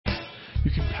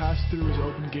pass through his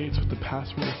open gates with the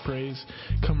password of praise.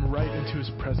 Come right into his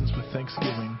presence with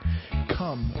thanksgiving.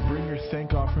 Come, bring your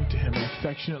thank offering to him and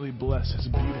affectionately bless his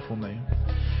beautiful name.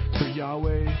 For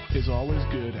Yahweh is always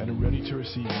good and ready to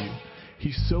receive you.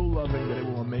 He's so loving that it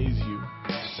will amaze you,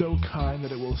 so kind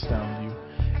that it will astound you,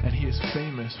 and he is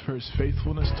famous for his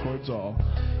faithfulness towards all.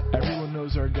 Everyone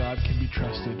knows our God can be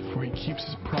trusted, for he keeps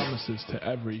his promises to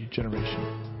every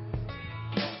generation.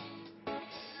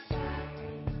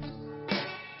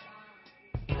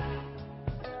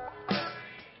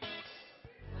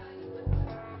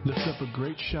 Lift up a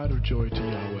great shout of joy to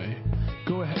Yahweh.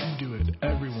 Go ahead and do it,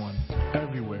 everyone,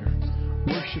 everywhere.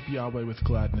 Worship Yahweh with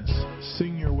gladness.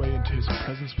 Sing your way into his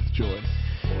presence with joy.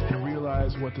 And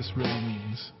realize what this really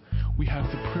means. We have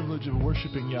the privilege of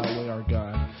worshiping Yahweh our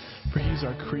God, for he's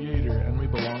our creator and we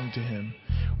belong to him.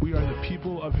 We are the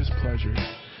people of his pleasure.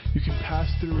 You can pass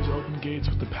through his open gates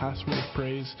with the password of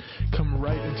praise. Come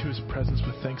right into his presence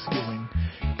with thanksgiving.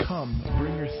 Come,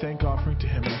 bring your thank offering to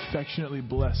him and affectionately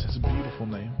bless his beautiful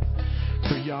name.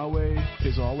 For Yahweh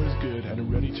is always good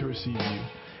and ready to receive you.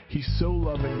 He's so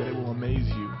loving that it will amaze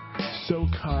you, so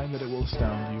kind that it will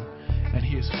astound you, and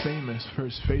he is famous for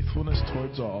his faithfulness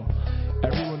towards all.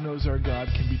 Everyone knows our God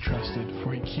can be trusted,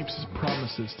 for he keeps his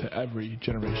promises to every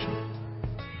generation.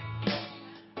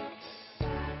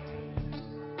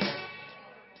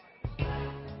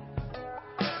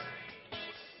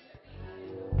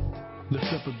 Lift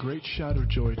up a great shout of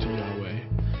joy to Yahweh.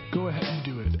 Go ahead and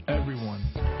do it, everyone,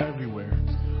 everywhere.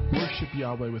 Worship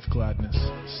Yahweh with gladness.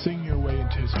 Sing your way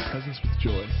into his presence with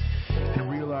joy. And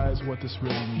realize what this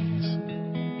really means.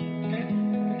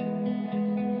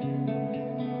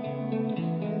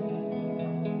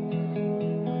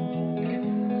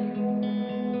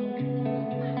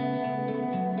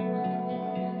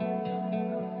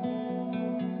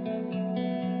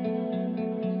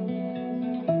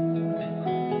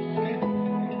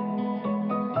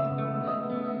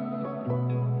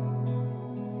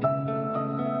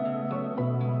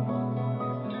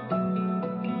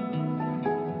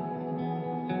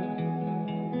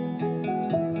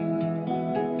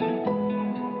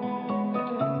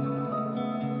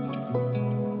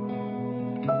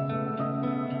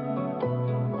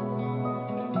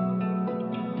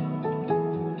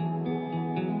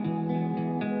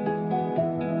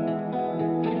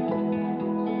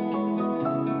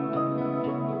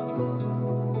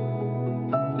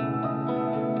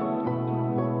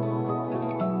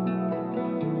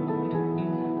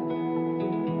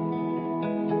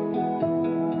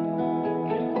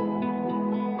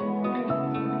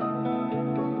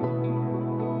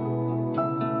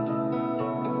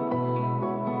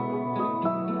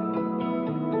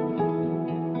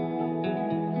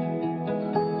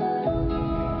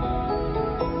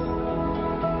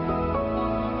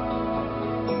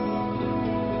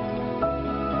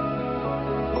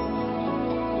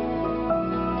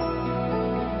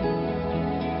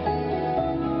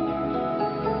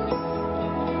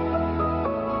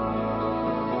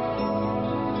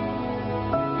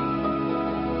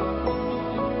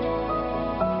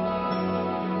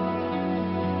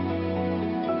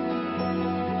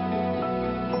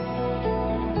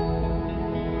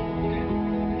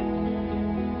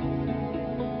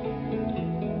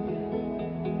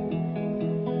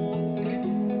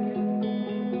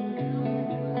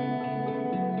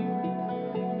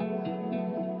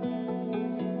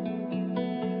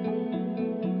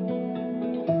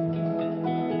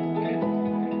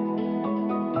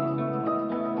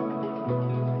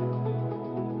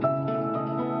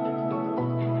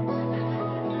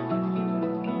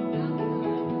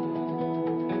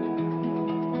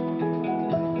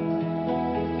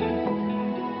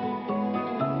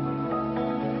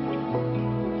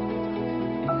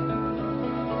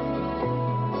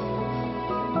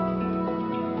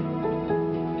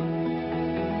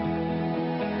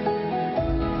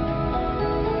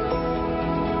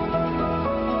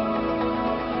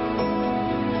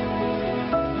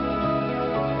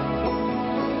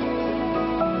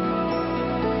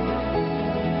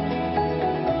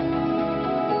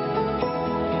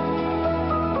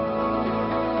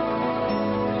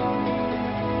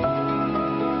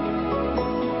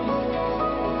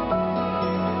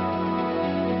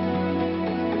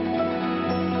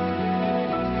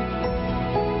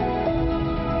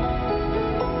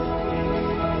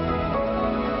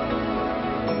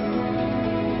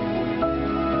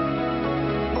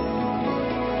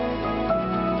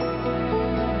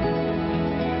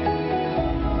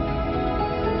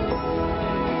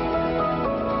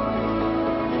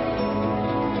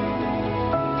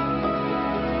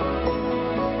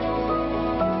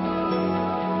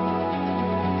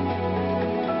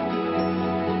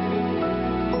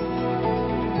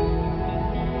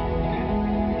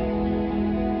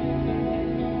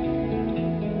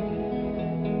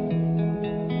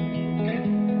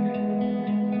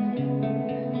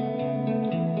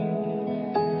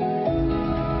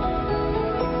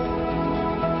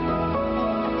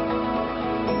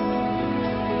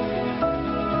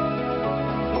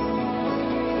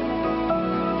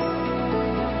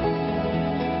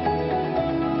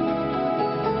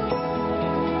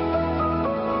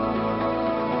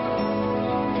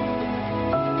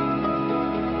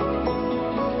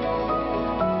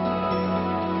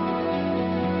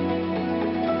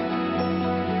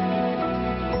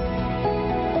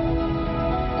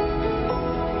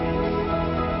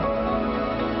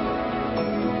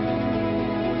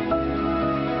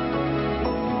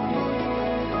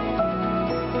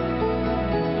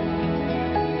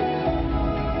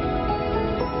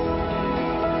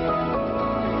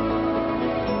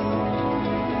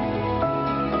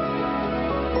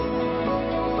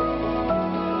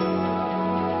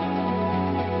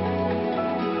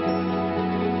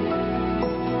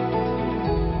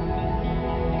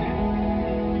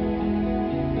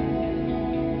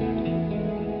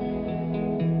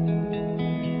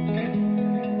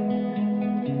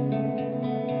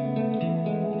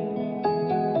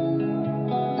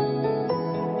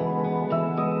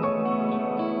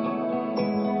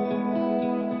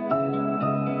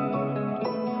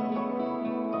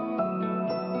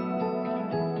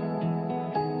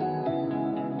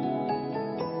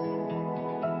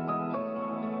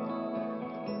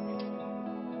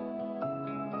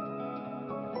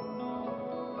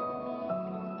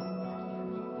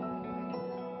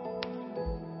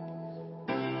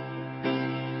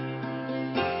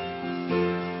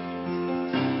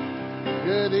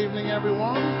 Good evening,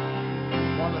 everyone.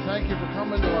 I want to thank you for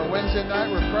coming to our Wednesday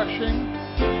night refreshing,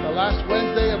 the last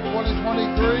Wednesday of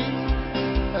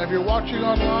 2023. And if you're watching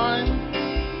online,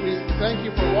 we thank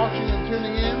you for watching and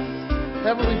tuning in.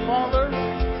 Heavenly Father,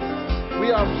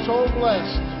 we are so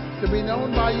blessed to be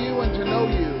known by you and to know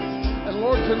you. And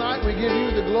Lord, tonight we give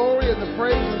you the glory and the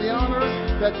praise and the honor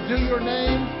that's due your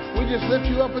name. We just lift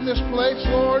you up in this place,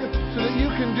 Lord, so that you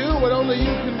can do what only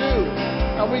you can do.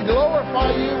 And we glorify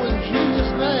you in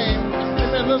Jesus' name.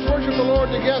 Amen. Let's worship the Lord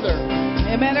together.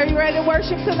 Amen. Are you ready to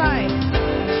worship tonight?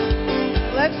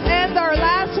 Let's end our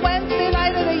last Wednesday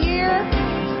night of the year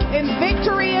in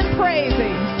victory and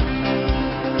praising.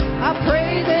 I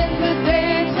praise in the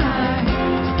daytime.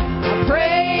 I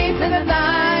praise in the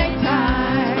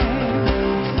nighttime.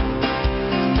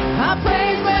 I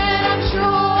praise when I'm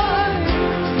sure.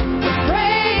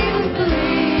 Praise is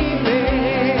believing.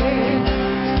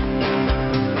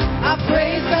 I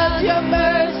praise 'cause your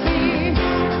mercy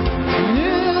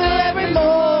new every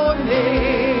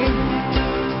morning.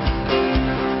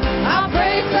 I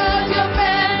praise 'cause your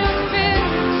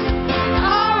benefits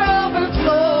are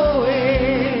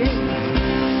overflowing.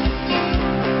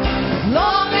 As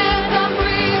long as I'm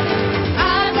breathing, I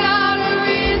got a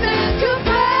reason to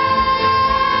praise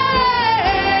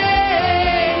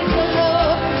the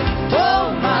Lord, oh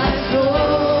my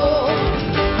soul.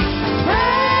 Praise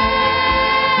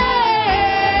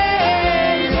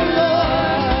the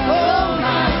Lord, oh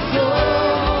my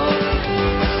soul.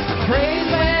 Praise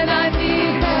when I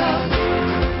need help,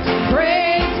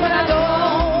 praise when I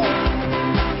don't.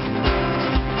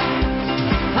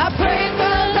 I praise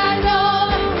 'cause I know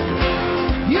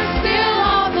you're still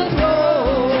on the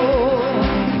throne.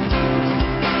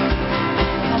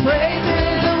 I praise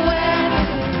in the wind,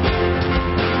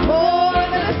 more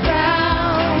than a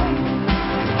sound.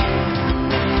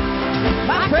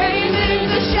 My praise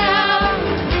is a shout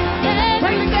that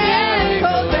brings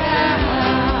Jericho down.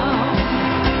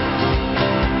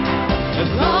 As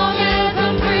long as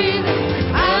I'm breathing,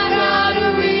 I got a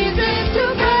reason to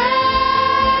praise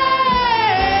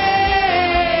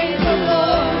the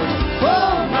Lord,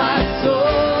 oh my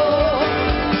soul.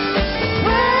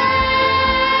 Praise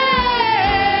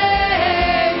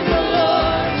the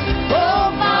Lord, oh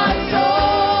my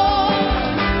soul.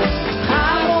 I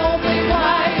won't be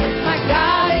quiet, my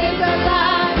God is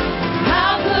alive.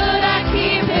 How could I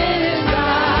keep it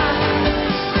inside?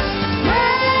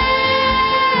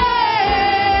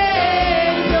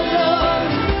 Praise the Lord,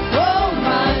 oh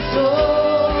my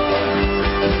soul.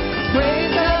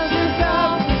 Praise 'cause you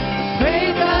come,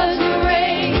 praise 'cause you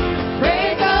reign,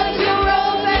 praise 'cause you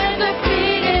rose and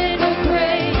defeated the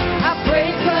grave. I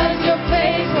praise 'cause you're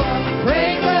faithful,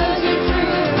 praise 'cause you're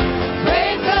true,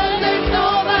 praise 'cause there's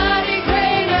nobody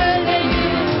greater than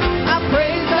you. I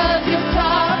praise 'cause you're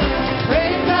sovereign,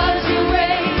 praise 'cause you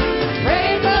reign,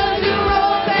 praise 'cause you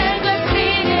rose and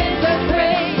defeated the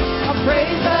grave. I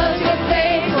praise 'cause you're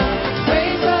faithful,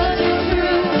 praise 'cause you're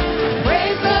true,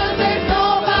 praise 'cause there's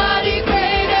nobody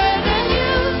greater than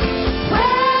you.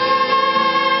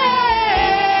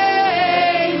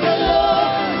 Praise the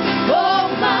Lord, oh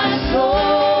my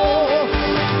soul.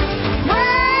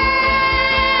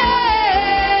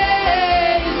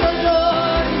 Praise the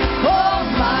Lord, oh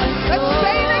my soul. Let's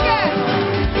say it again.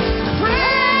 Praise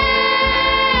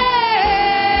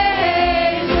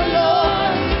the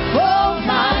Lord, oh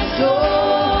my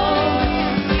soul.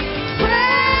 Praise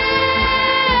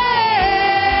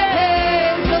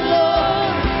the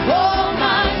Lord, oh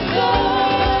my soul.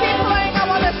 Keep playing. I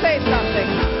want to say something.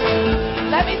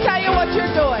 Let me tell you what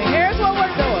you're doing. Here's what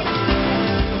we're doing.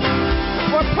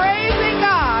 We're praising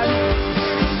God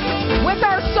with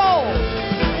our souls.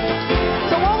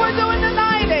 So what we're doing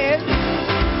tonight is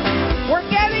we're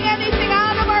getting anything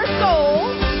out of our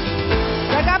souls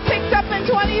that got picked up in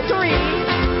 23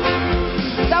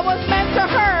 that was meant to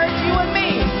hurt you and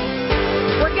me.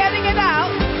 We're getting it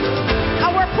out,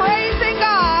 and we're praising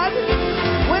God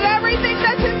with everything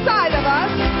that's inside of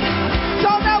us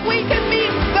so that we can be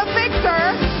the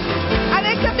victor and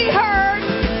it can be heard,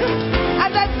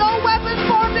 and that no weapon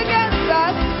formed against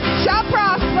us shall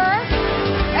prosper.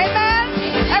 Amen.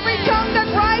 Every tongue that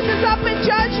rises up in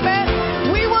judgment,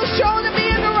 we will show to be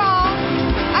in the wrong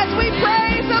as we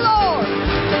praise the Lord.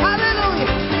 Hallelujah.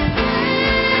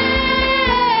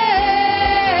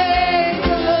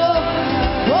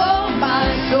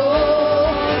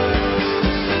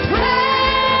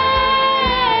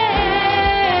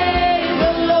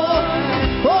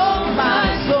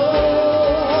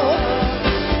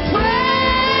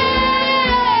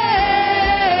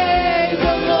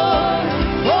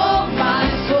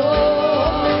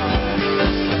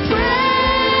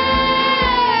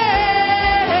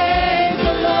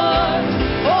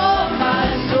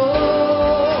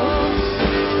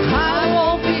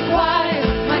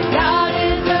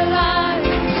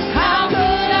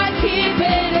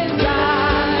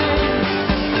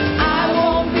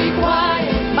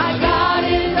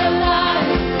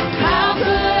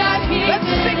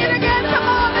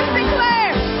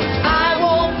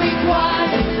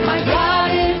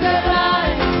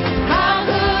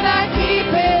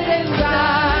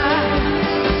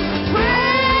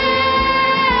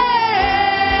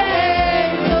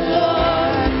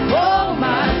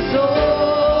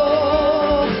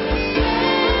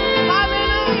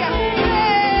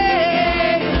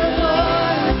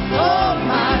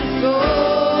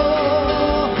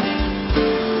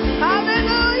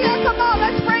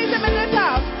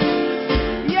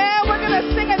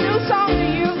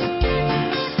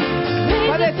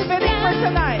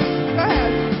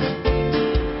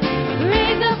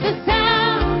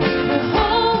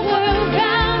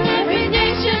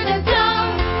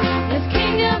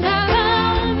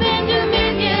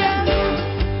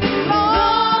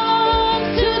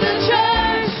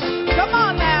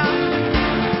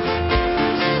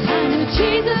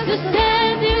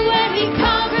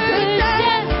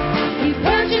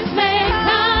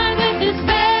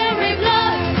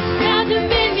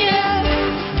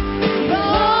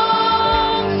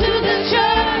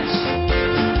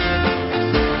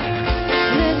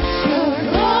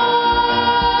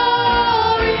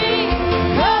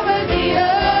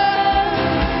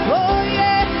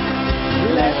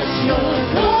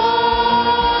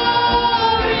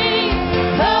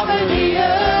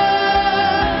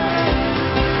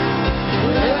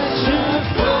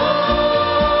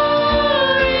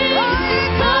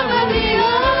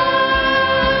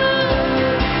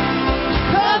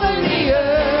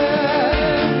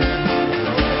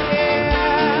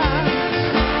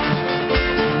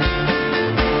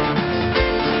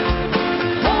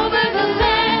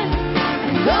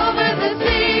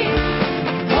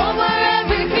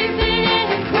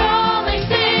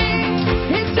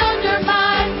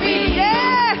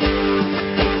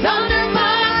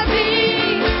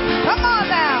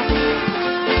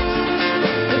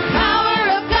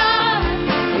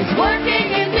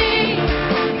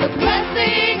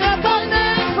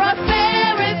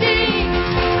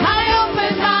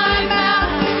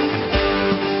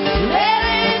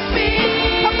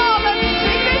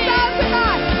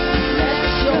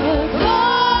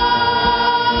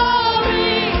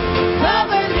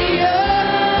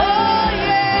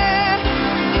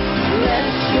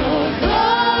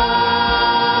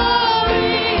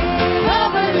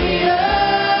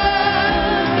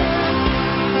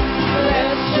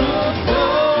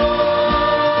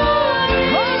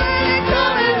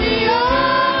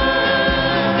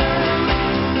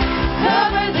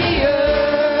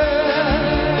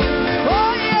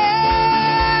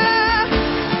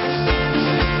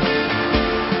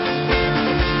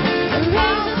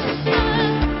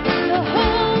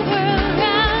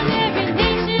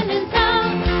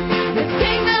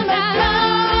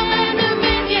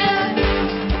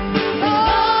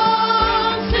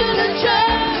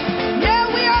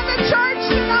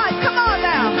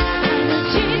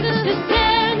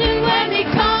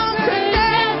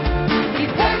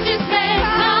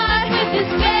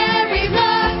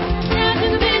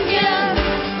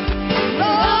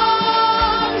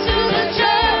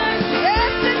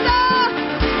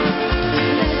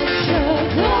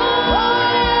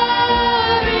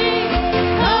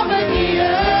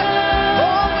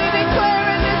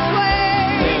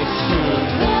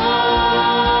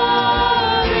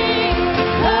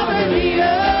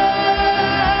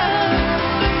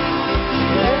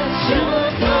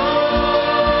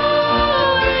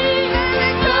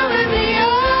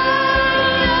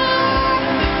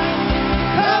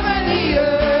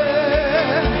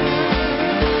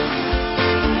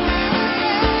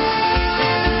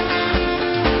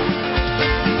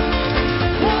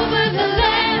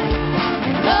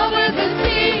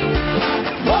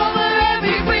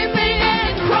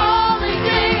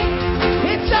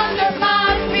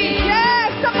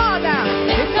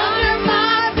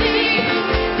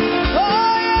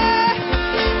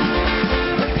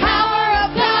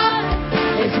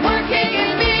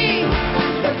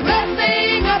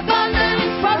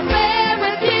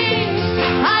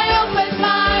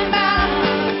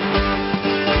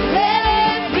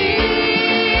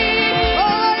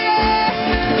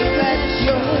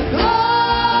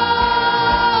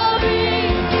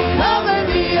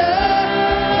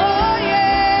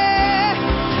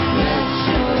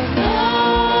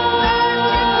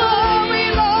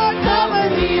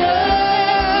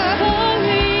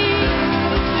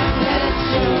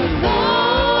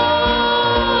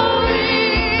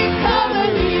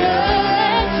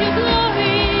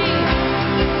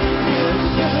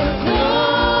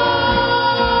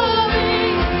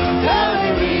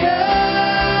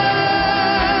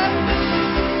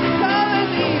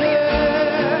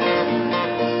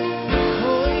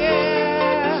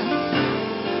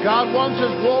 God wants His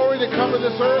glory to cover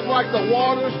this earth like the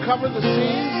waters cover the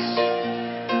seas.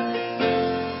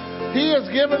 He has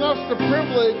given us the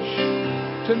privilege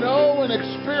to know and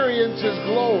experience His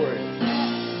glory.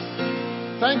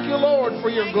 Thank you, Lord,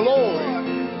 for your glory.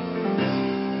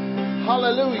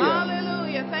 Hallelujah.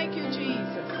 Hallelujah. Thank you,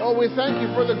 Jesus. Oh, we thank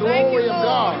you for the glory of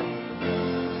God.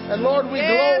 And Lord, we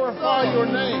glorify your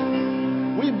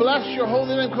name. We bless your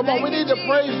holy name. Come on, we need to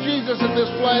praise Jesus in this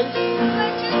place.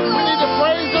 We need to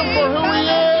praise Him for who He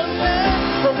is,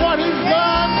 for what He's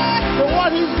done, for what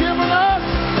He's given us.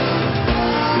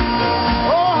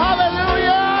 Oh,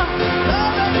 hallelujah.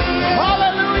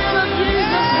 Hallelujah to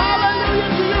Jesus. Hallelujah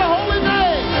to your holy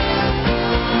name.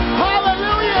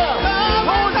 Hallelujah.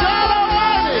 Lord God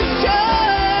Almighty,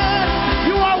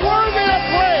 you are worthy of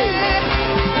praise.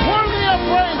 Worthy of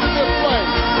praise in this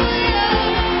place.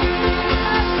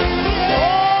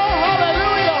 Oh,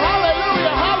 hallelujah,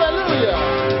 hallelujah, hallelujah.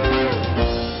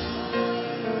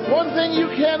 One thing you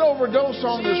can't overdose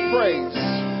on is praise.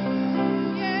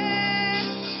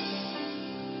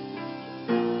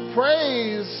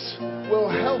 Praise will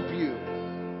help you.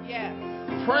 Yes.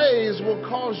 Praise will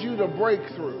cause you to break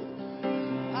through.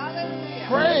 Hallelujah.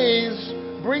 Praise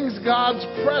brings God's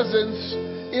presence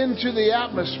into the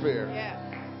atmosphere. Yes.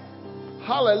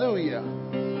 Hallelujah.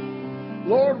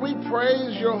 Lord, we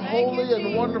praise your Thank holy you, and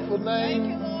Jesus. wonderful Thank you,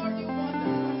 name. Lord. You're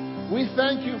wonderful. We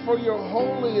thank you for your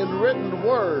holy and written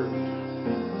word.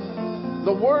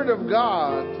 The word of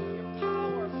God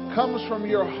Powerful. comes from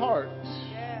your heart.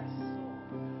 Yes.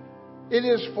 It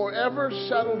is forever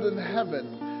settled in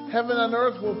heaven. Heaven and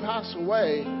earth will pass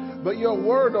away, but your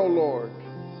word, O Lord,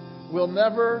 will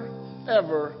never,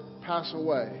 ever pass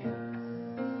away.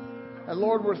 And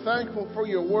Lord, we're thankful for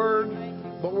your word,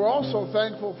 but we're also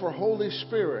thankful for Holy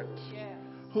Spirit,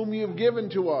 whom you've given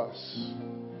to us.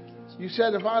 You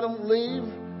said, if I don't leave,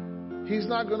 He's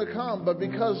not going to come. But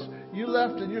because you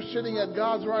left and you're sitting at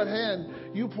God's right hand,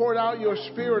 you poured out your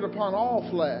Spirit upon all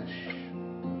flesh.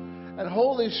 And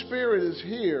Holy Spirit is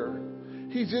here.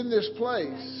 He's in this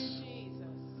place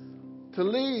to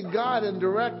lead, guide, and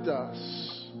direct us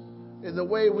in the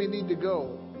way we need to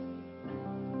go.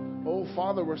 Oh,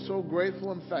 Father, we're so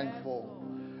grateful and thankful.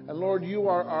 And Lord, you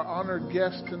are our honored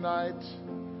guest tonight.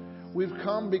 We've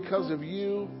come because of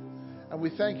you. And we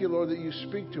thank you, Lord, that you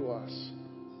speak to us.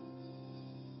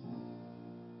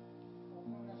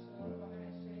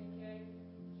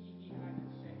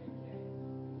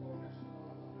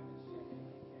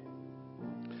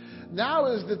 Now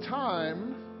is the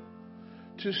time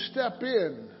to step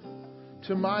in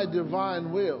to my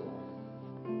divine will.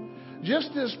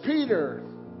 Just as Peter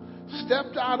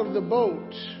stepped out of the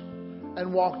boat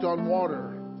and walked on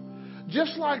water,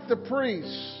 just like the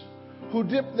priests who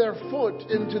dipped their foot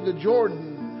into the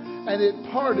Jordan and it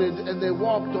parted and they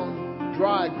walked on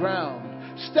dry ground.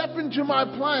 Step into my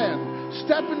plan.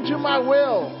 Step into my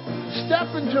will.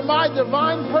 Step into my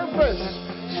divine purpose.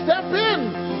 Step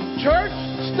in, church.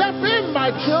 Step in, my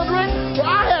children, for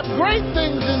I have great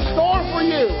things in store for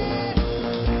you.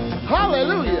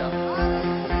 Hallelujah.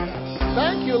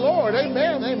 Thank you, Lord.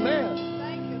 Amen.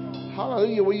 Amen.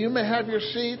 Hallelujah. Well, you may have your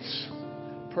seats.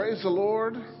 Praise the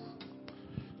Lord.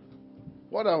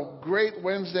 What a great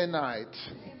Wednesday night.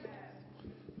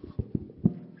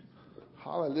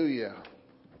 Hallelujah.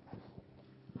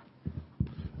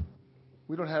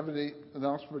 We don't have any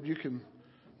announcement. You can,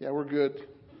 we're good.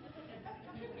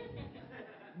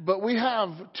 But we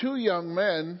have two young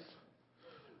men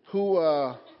who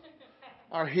are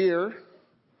here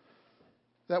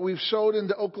that we've sold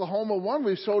into Oklahoma. One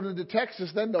we've sold into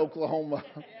Texas, then to Oklahoma.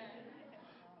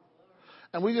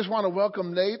 And we just want to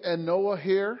welcome Nate and Noah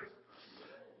here.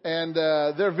 And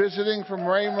they're visiting from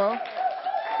Rhema.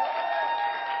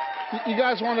 You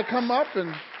guys want to come up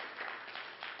and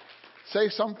say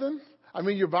something? I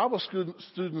mean, you're Bible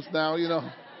students now, you know.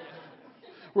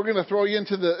 We're going to throw you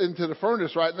into the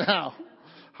furnace right now.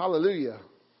 Hallelujah.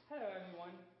 Hello,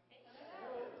 everyone.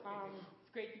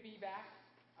 It's great to be back.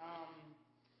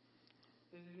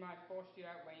 This is my first year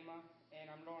at Rhema, and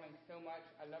I'm learning so much.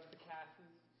 I love the classes.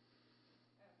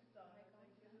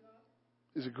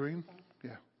 Is it green?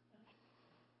 Yeah.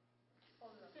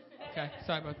 Okay,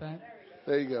 sorry about that.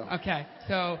 There you go. Okay,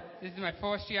 so this is my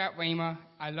first year at Rhema.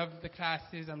 I love the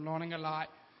classes. I'm learning a lot.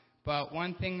 But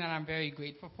one thing that I'm very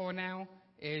grateful for now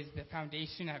is the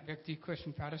foundation at Victory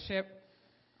Christian Fellowship.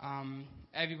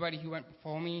 Everybody who went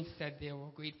before me said they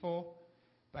were grateful,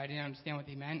 but I didn't understand what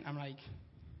they meant. I'm like,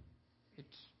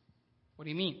 what do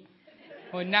you mean?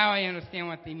 Well, now I understand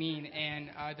what they mean, and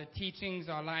the teachings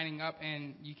are lining up,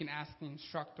 and you can ask the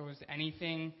instructors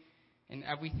anything and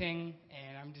everything,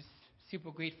 and I'm just super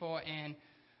grateful. And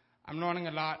I'm learning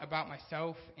a lot about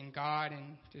myself and God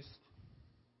and just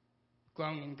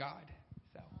growing in God.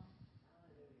 So.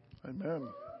 Amen.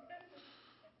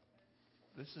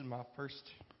 This is my first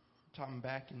time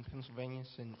back in Pennsylvania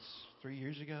since 3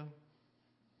 years ago.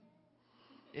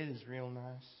 It is real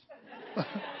nice.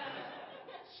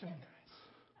 So nice.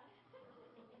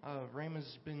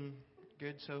 Rhema's been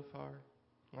good so far.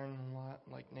 Learning a lot,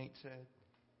 like Nate said.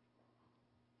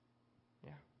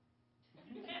 Yeah.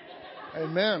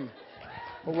 Amen.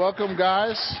 Well, welcome,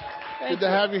 guys. Good to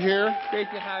have you here. Great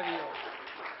to have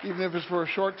you. Even if it's for a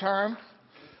short time.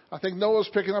 I think Noah's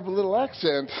picking up a little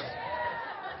accent.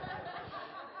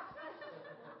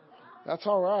 That's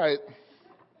all right.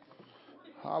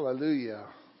 Hallelujah.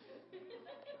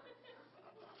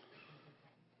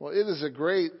 Well, it is a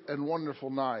great and wonderful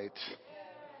night.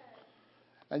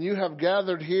 And you have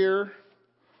gathered here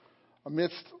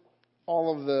amidst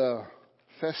all of the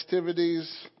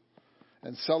festivities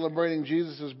and celebrating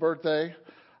Jesus' birthday.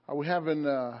 Are we having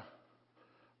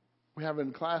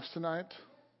class tonight?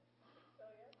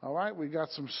 All right, we got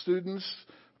some students,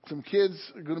 some kids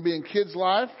are going to be in Kids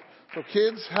Live. So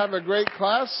kids, have a great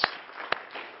class.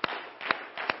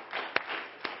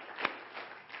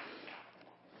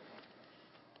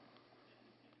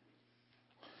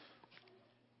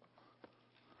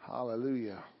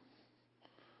 Hallelujah.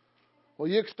 Well,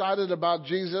 you excited about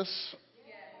Jesus?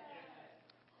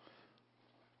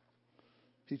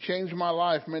 He changed my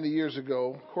life many years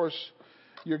ago. Of course,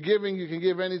 you're giving. You can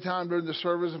give anytime during the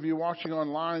service. If you're watching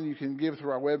online, you can give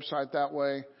through our website that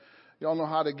way. You all know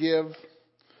how to give.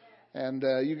 And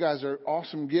you guys are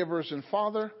awesome givers. And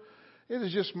Father, it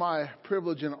is just my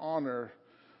privilege and honor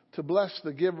to bless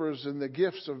the givers and the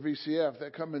gifts of VCF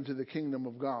that come into the kingdom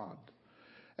of God.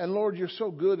 And Lord, you're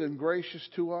so good and gracious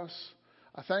to us.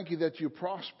 I thank you that you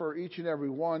prosper each and every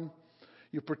one.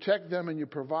 You protect them and you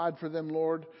provide for them,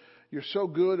 Lord. You're so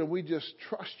good, and we just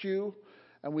trust you.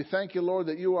 And we thank you, Lord,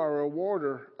 that you are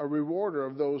a rewarder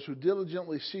of those who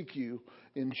diligently seek you.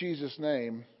 In Jesus'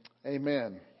 name,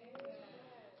 amen.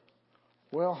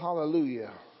 Well,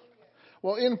 hallelujah.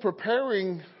 Well, in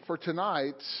preparing for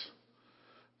tonight,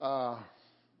 a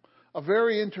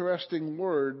very interesting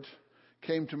word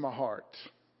came to my heart.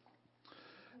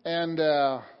 And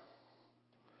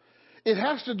it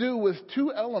has to do with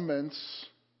two elements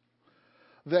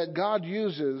that God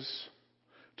uses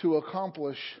to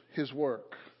accomplish His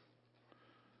work.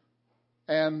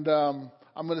 And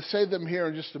I'm going to say them here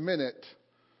in just a minute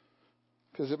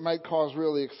because it might cause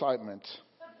really excitement.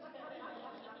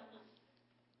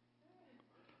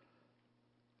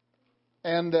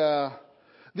 And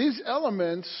these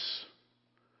elements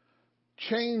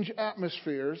change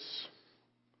atmospheres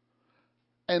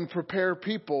and prepare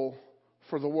people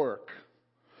for the work.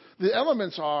 The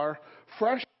elements are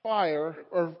fresh fire,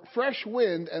 or fresh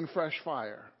wind and fresh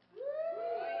fire.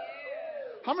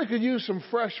 How many could use some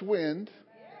fresh wind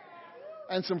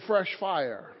and some fresh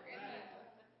fire?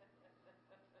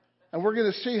 And we're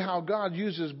going to see how God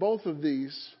uses both of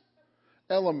these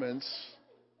elements.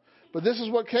 But this is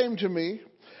what came to me.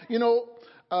 You know,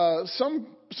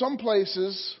 some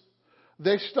places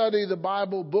they study the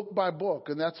Bible book by book,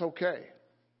 and that's okay.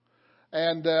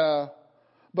 And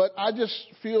but I just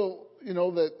feel, you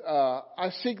know, that I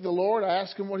seek the Lord. I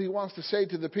ask Him what He wants to say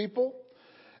to the people,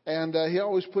 and He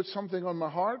always puts something on my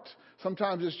heart.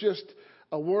 Sometimes it's just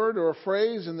a word or a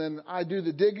phrase, and then I do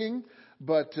the digging.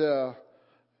 But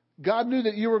God knew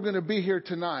that you were going to be here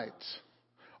tonight,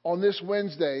 on this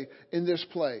Wednesday, in this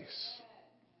place.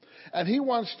 And He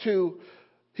wants you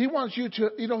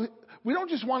to, you know, we don't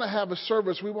just want to have a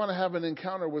service, we want to have an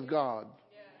encounter with God.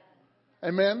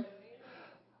 Amen?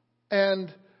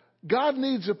 And God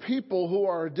needs a people who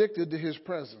are addicted to His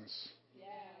presence.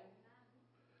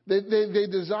 They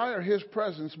desire His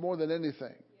presence more than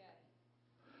anything.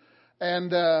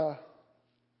 And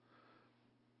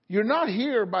you're not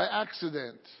here by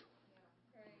accident.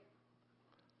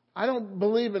 I don't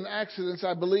believe in accidents.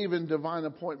 I believe in divine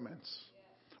appointments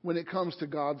when it comes to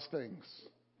God's things.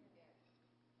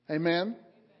 Amen?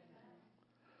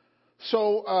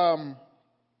 So,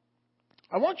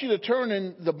 I want you to turn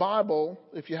in the Bible,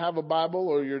 if you have a Bible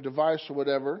or your device or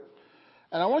whatever,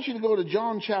 and I want you to go to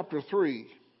John chapter 3.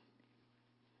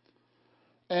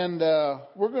 And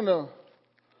we're going to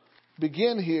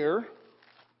begin here,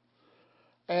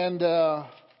 and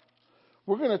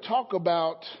we're going to talk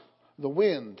about the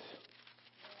wind.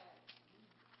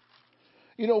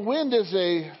 You know, wind is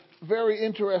a very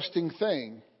interesting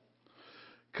thing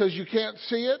because you can't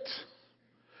see it.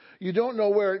 You don't know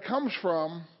where it comes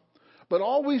from. But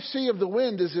all we see of the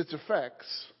wind is its effects,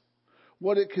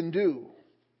 what it can do.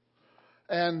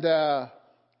 And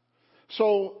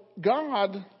so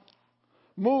God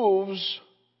moves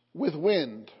with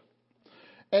wind.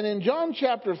 And in John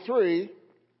chapter 3,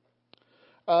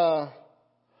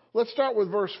 let's start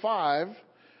with verse 5.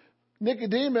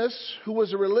 Nicodemus, who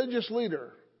was a religious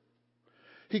leader,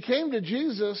 he came to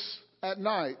Jesus at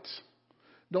night.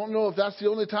 Don't know if that's the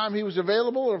only time he was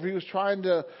available or if he was trying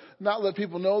to not let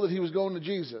people know that he was going to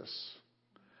Jesus.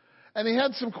 And he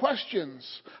had some questions.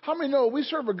 How many know we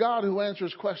serve a God who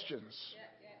answers questions?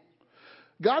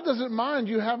 God doesn't mind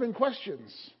you having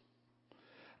questions.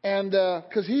 And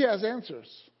because he has answers.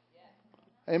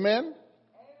 Amen?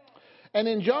 And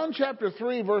in John chapter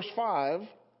 3, verse 5,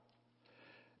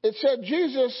 it said,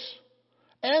 Jesus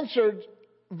answered,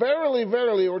 verily,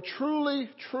 verily, or truly,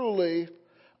 truly,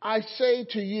 I say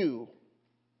to you,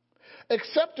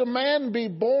 except a man be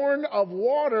born of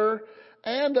water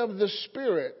and of the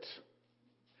Spirit,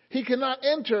 he cannot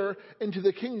enter into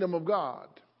the kingdom of God.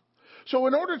 So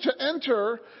in order to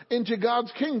enter into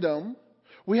God's kingdom,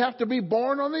 we have to be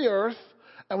born on the earth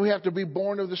and we have to be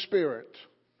born of the Spirit,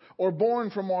 or born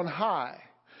from on high.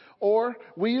 Or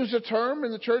we use a term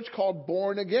in the church called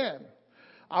born again.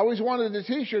 I always wanted a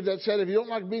t-shirt that said, if you don't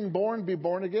like being born, be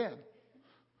born again.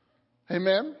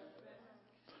 Amen?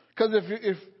 Because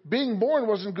if being born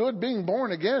wasn't good, being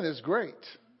born again is great.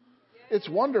 It's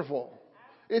wonderful.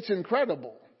 It's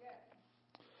incredible.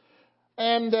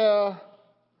 And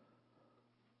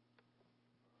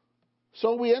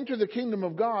so we enter the kingdom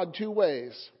of God two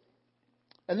ways.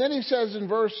 And then he says in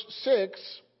verse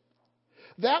 6,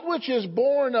 that which is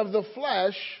born of the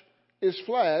flesh is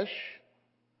flesh,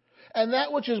 and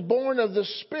that which is born of the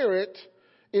Spirit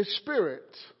is spirit.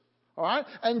 All right?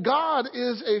 And God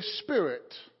is a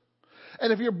spirit.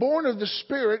 And if you're born of the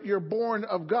Spirit, you're born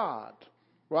of God.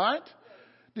 Right?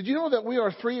 Did you know that we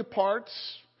are three parts?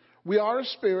 We are a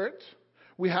spirit,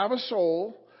 we have a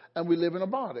soul, and we live in a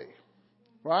body.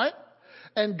 Right?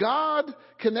 And God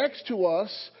connects to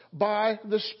us by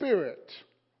the Spirit.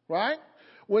 Right?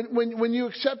 When you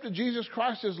accepted Jesus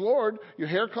Christ as Lord, your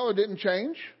hair color didn't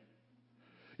change.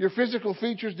 Your physical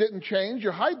features didn't change.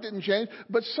 Your height didn't change.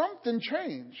 But something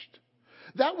changed.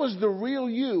 That was the real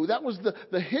you. That was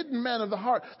the hidden man of the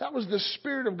heart. That was the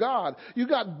Spirit of God. You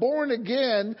got born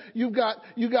again. You got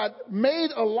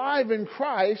made alive in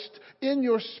Christ in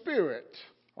your spirit.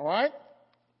 All right?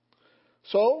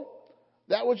 So,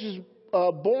 that which is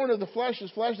born of the flesh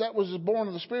is flesh. That which is born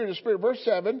of the Spirit is spirit. Verse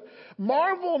 7,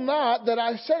 marvel not that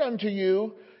I said unto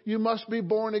you, you must be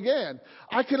born again.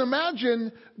 I can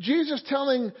imagine Jesus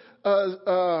telling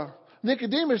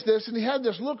Nicodemus this, and he had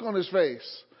this look on his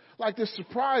face. Like this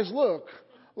surprised look.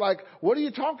 Like, what are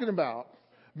you talking about?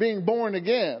 Being born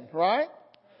again, right?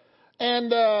 And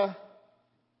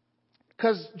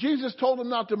because Jesus told him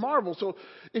not to marvel. So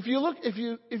if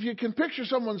you can picture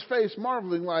someone's face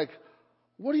marveling, like,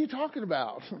 what are you talking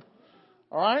about?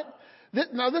 All right?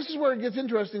 Now this is where it gets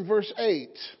interesting. Verse 8.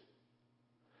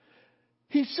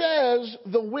 He says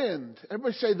the wind.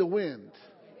 Everybody say the wind.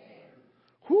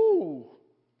 Whoo.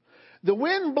 The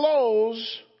wind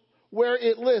blows where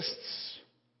it lists.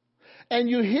 And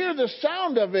you hear the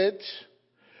sound of it,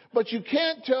 but you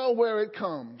can't tell where it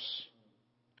comes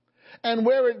and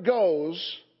where it goes.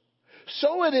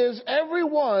 So it is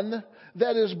everyone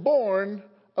that is born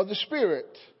of the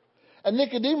Spirit. And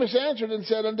Nicodemus answered and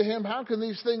said unto him, how can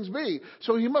these things be?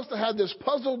 So he must have had this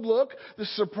puzzled look,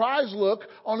 this surprised look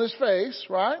on his face,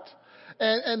 right?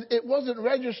 And it wasn't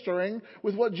registering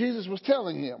with what Jesus was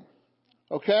telling him.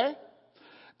 Okay?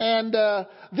 And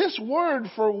this word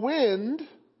for wind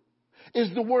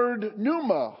is the word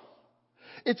pneuma.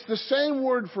 It's the same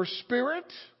word for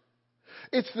spirit.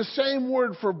 It's the same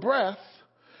word for breath.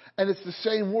 And it's the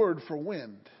same word for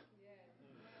wind.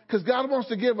 Because God wants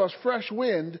to give us fresh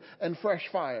wind and fresh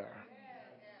fire.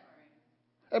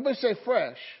 Everybody say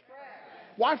fresh.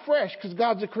 Why fresh? Because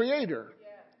God's a creator.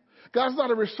 God's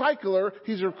not a recycler.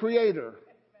 He's a creator.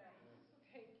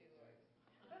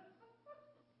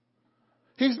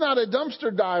 He's not a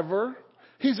dumpster diver.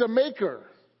 He's a maker.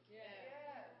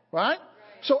 Right?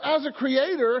 So as a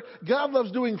creator, God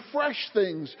loves doing fresh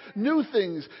things, new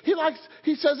things.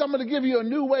 He says, I'm going to give you a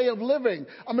new way of living.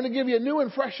 I'm going to give you a new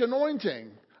and fresh anointing.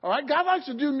 All right? God likes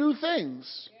to do new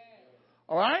things.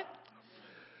 All right?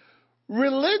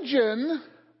 Religion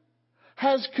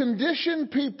has conditioned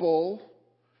people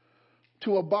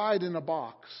to abide in a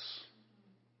box.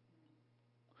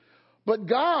 But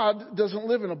God doesn't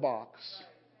live in a box.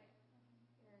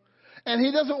 And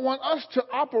He doesn't want us to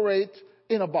operate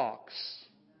in a box.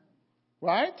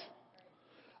 Right?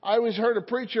 I always heard a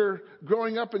preacher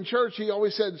growing up in church, he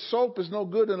always said, soap is no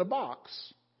good in a box.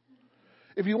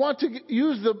 If you want to get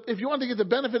the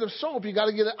benefit of soap, you got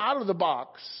to get it out of the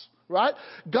box. right?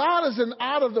 God is an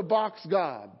out-of-the-box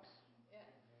God.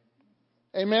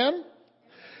 Amen?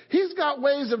 He's got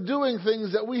ways of doing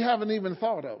things that we haven't even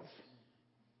thought of.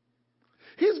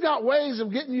 He's got ways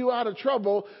of getting you out of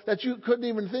trouble that you couldn't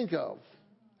even think of.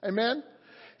 Amen?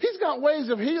 He's got ways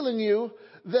of healing you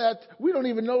that we don't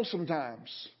even know sometimes.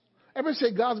 Everybody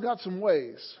say, God's got some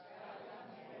ways.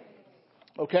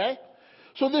 Okay?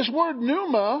 So this word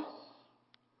pneuma,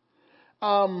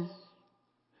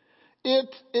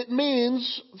 it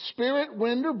means spirit,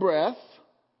 wind, or breath.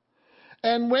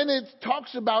 And when it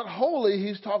talks about holy,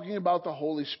 he's talking about the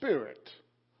Holy Spirit.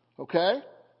 Okay?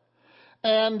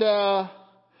 And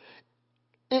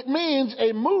it means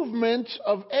a movement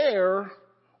of air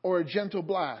or a gentle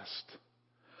blast.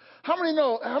 How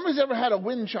many's ever had a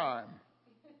wind chime?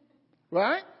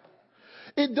 Right?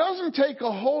 It doesn't take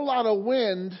a whole lot of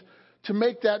wind to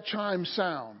make that chime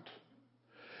sound.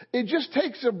 It just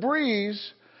takes a breeze,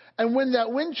 and when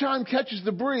that wind chime catches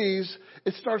the breeze,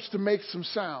 it starts to make some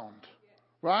sound.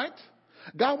 Right?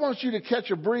 God wants you to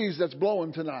catch a breeze that's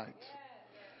blowing tonight.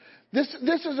 This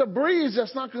is a breeze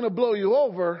that's not going to blow you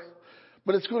over,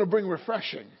 but it's going to bring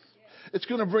refreshing. It's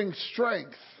going to bring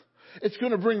strength. It's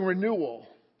going to bring renewal.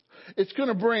 It's going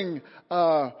to bring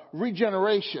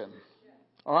regeneration.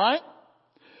 All right?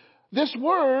 This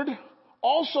word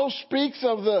also speaks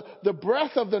of the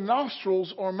breath of the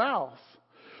nostrils or mouth.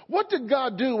 What did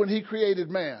God do when he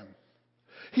created man?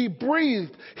 He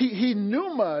breathed. He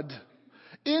pneumaed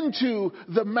into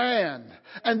the man,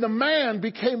 and the man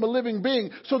became a living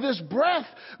being. So this breath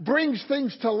brings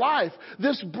things to life.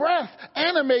 This breath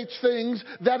animates things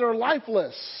that are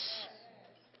lifeless.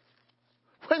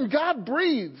 When God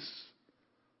breathes,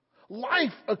 life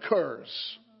occurs.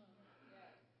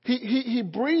 He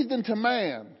breathed into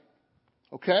man.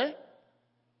 Okay?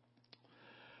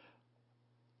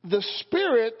 The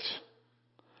Spirit,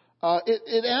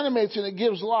 it animates and it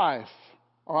gives life.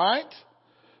 All right?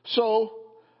 So,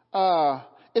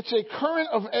 it's a current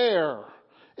of air.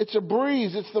 It's a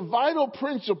breeze. It's the vital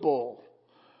principle.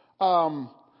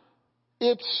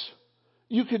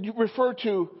 You could refer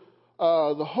to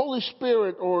the Holy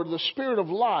Spirit or the Spirit of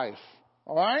life.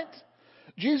 All right?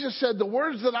 Jesus said, the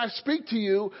words that I speak to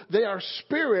you, they are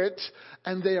spirit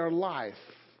and they are life.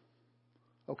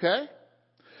 Okay?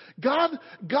 God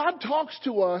talks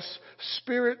to us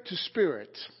spirit to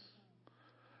spirit.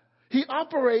 He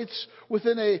operates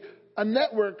within a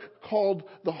network called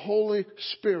the Holy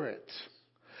Spirit.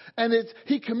 And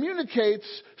he communicates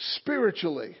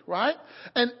spiritually, right?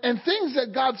 And things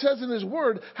that God says in his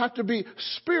word have to be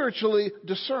spiritually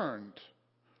discerned,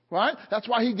 right? That's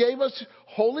why he gave us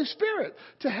Holy Spirit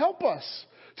to help us,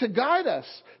 to guide us,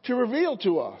 to reveal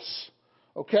to us.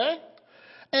 Okay?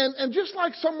 And just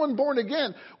like someone born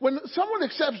again, when someone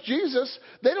accepts Jesus,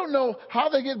 they don't know how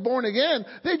they get born again.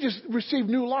 They just receive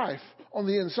new life on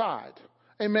the inside.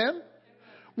 Amen?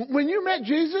 When you met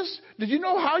Jesus, did you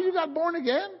know how you got born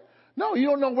again? No, you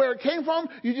don't know where it came from.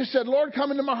 You just said, Lord,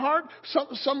 come into my heart.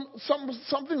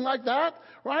 Something like that,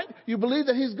 right? You believe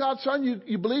that he's God's son.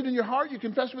 You believed in your heart. You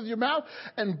confessed with your mouth.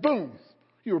 And boom,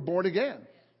 you were born again,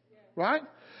 right?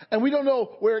 And we don't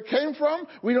know where it came from.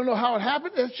 We don't know how it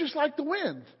happened. It's just like the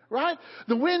wind, right?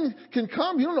 The wind can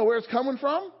come. You don't know where it's coming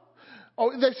from.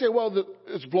 Oh, they say, well,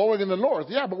 it's blowing in the north.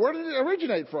 Yeah, but where did it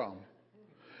originate from?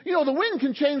 You know, the wind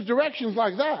can change directions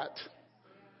like that.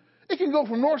 It can go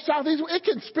from north, south, east. It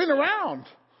can spin around,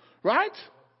 right?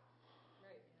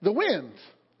 The wind.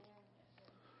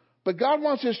 But God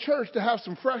wants his church to have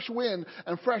some fresh wind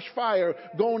and fresh fire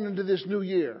going into this new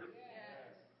year.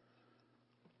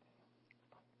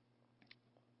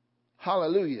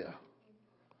 Hallelujah.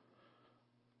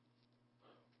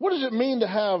 What does it mean to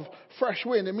have fresh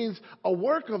wind? It means a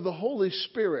work of the Holy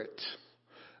Spirit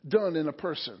done in a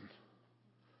person.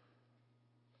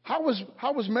 How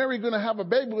was Mary going to have a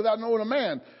baby without knowing a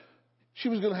man? She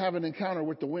was going to have an encounter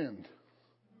with the wind.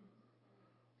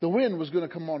 The wind was going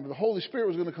to come on her. The Holy Spirit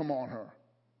was going to come on her.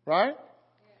 Right?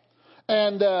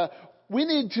 And we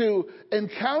need to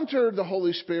encounter the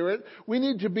Holy Spirit. We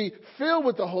need to be filled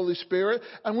with the Holy Spirit.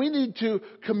 And we need to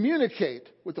communicate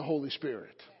with the Holy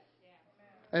Spirit.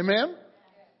 Amen?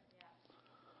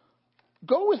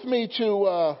 Go with me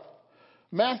to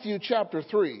Matthew chapter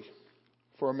 3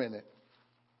 for a minute.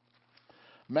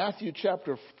 Matthew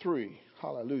chapter 3.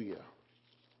 Hallelujah.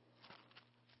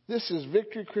 This is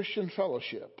Victory Christian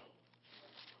Fellowship.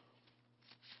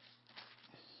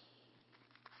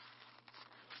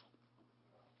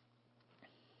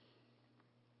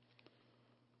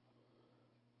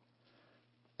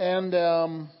 And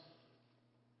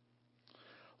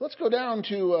let's go down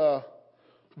to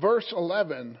verse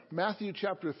 11. Matthew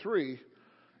chapter 3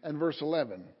 and verse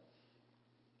 11.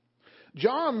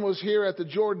 John was here at the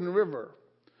Jordan River.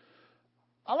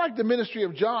 I like the ministry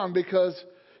of John because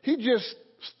he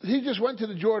just went to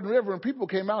the Jordan River and people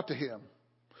came out to him.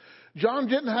 John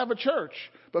didn't have a church,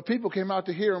 but people came out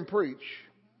to hear him preach.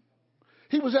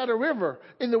 He was at a river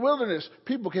in the wilderness.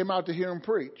 People came out to hear him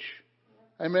preach.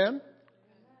 Amen?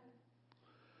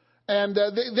 And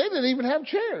they didn't even have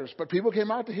chairs, but people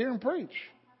came out to hear him preach.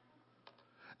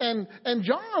 And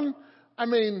John, I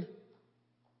mean,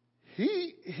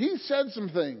 he said some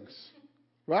things,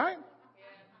 right?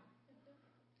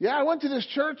 Yeah, I went to this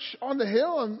church on the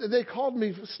hill and they called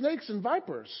me snakes and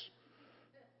vipers.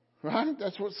 Right?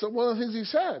 That's one of the things he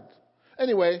said.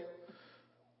 Anyway,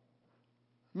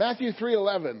 Matthew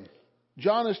 3:11.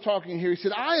 John is talking here. He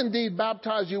said, I indeed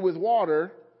baptize you with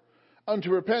water unto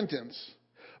repentance.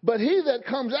 But he that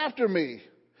comes after me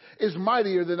is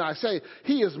mightier than I. Say,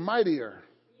 he is mightier.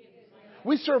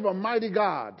 We serve a mighty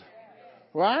God.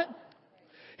 Right?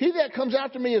 He that comes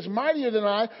after me is mightier than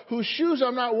I, whose shoes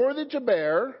I'm not worthy to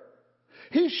bear.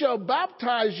 He shall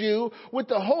baptize you with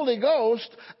the Holy Ghost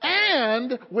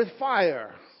and with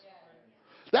fire.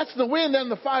 That's the wind and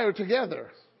the fire together.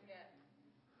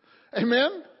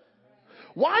 Amen?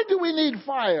 Why do we need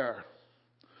fire?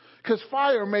 Because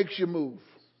fire makes you move.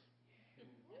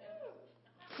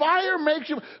 Fire makes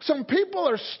you... Some people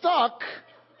are stuck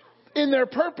in their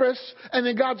purpose and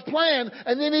in God's plan,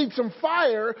 and they need some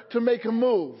fire to make them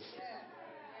move.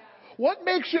 What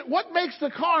makes the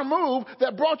car move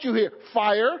that brought you here?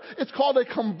 Fire. It's called a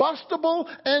combustible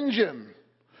engine.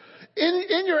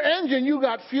 In your engine, you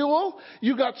got fuel,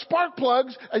 you got spark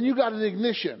plugs, and you got an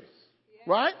ignition.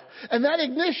 Right? And that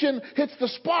ignition hits the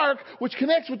spark, which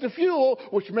connects with the fuel,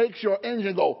 which makes your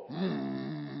engine go,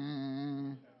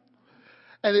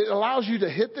 and it allows you to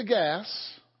hit the gas,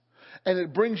 and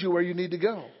it brings you where you need to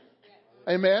go.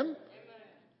 Amen?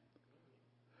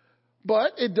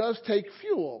 But it does take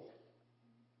fuel.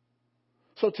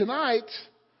 So tonight,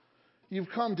 you've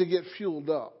come to get fueled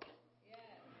up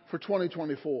for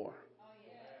 2024.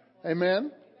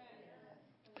 Amen?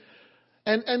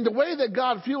 And the way that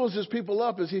God fuels his people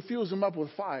up is he fuels them up with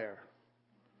fire.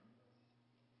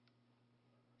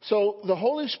 So the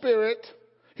Holy Spirit,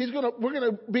 we're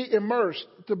going to be immersed.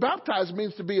 To baptize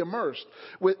means to be immersed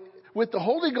with the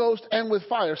Holy Ghost and with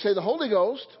fire. Say the Holy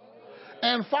Ghost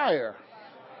and fire.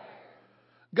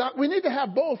 God, we need to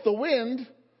have both the wind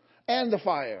and the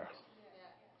fire.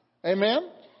 Amen?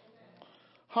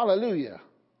 Hallelujah.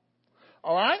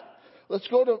 All right? Let's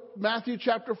go to Matthew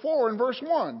chapter 4 and verse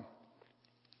 1.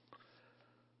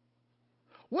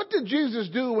 What did Jesus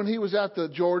do when he was at the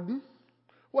Jordan?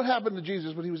 What happened to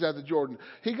Jesus when he was at the Jordan?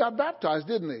 He got baptized,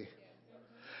 didn't he?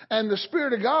 And the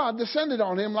Spirit of God descended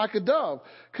on him like a dove.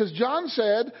 Because John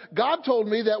said, God told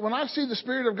me that when I see the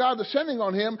Spirit of God descending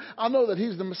on him, I'll know that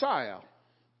he's the Messiah.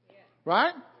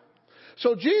 Right?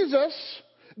 So Jesus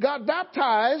got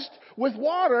baptized with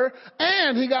water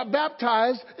and he got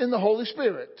baptized in the Holy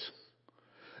Spirit.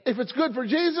 If it's good for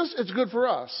Jesus, it's good for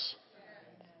us.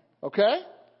 Okay?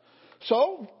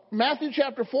 So, Matthew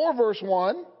chapter 4 verse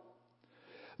 1.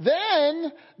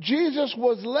 Then Jesus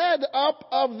was led up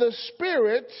of the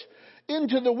Spirit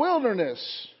into the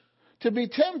wilderness to be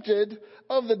tempted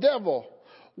of the devil.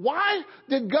 Why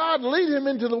did God lead him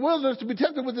into the wilderness to be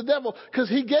tempted with the devil? Because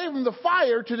he gave him the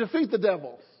fire to defeat the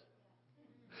devil.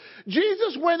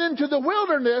 Jesus went into the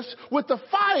wilderness with the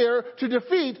fire to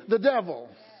defeat the devil.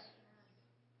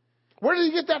 Where did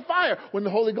he get that fire? When the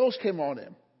Holy Ghost came on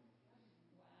him.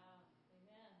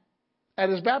 At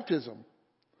his baptism.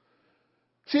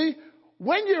 See,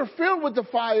 when you're filled with the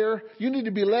fire, you need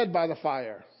to be led by the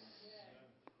fire.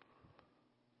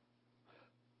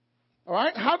 All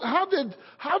right?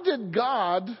 How did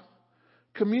God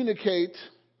communicate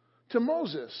to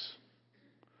Moses?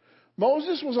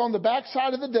 Moses was on the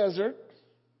backside of the desert.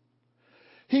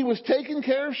 He was taking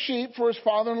care of sheep for his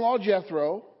father-in-law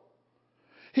Jethro.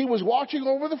 He was watching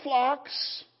over the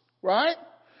flocks, right?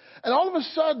 And all of a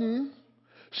sudden,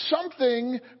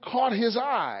 something caught his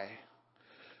eye.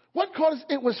 What caught his?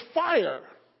 It was fire.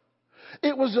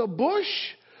 It was a bush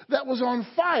that was on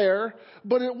fire,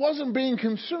 but it wasn't being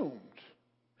consumed.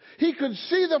 He could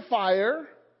see the fire,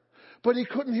 but he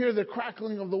couldn't hear the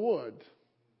crackling of the wood.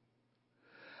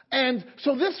 And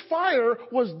so this fire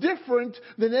was different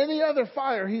than any other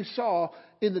fire he saw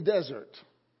in the desert.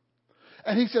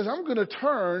 And he says, I'm going to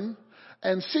turn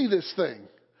and see this thing.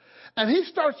 And he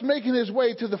starts making his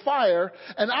way to the fire,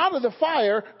 and out of the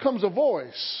fire comes a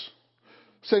voice.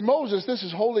 Say, Moses, this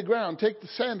is holy ground. Take the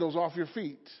sandals off your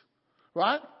feet.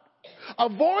 Right? A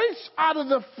voice out of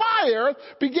the fire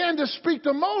began to speak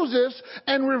to Moses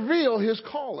and reveal his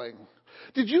calling.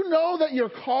 Did you know that your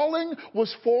calling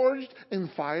was forged in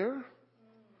fire?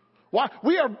 Why?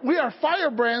 We are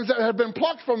firebrands that have been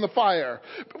plucked from the fire.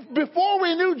 Before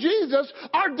we knew Jesus,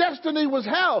 our destiny was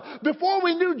hell. Before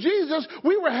we knew Jesus,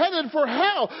 we were headed for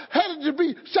hell, headed to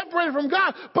be separated from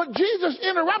God. But Jesus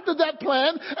interrupted that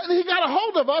plan, and he got a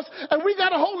hold of us, and we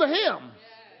got a hold of him.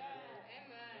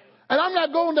 And I'm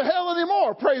not going to hell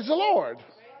anymore. Praise the Lord.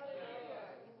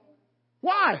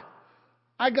 Why?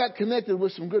 I got connected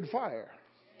with some good fire.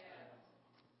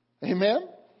 Amen?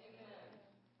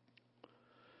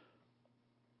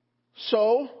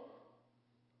 So,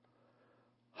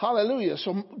 hallelujah.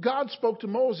 So God spoke to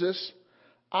Moses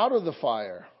out of the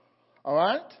fire. All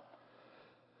right?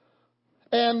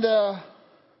 And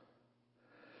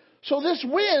so this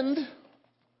wind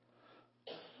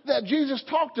that Jesus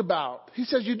talked about, he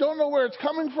says you don't know where it's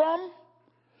coming from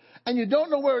and you don't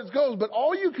know where it goes, but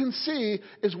all you can see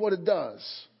is what it does.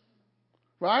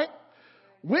 Right?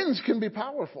 Winds can be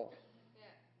powerful.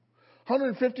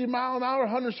 150 mile an hour,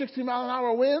 160 mile an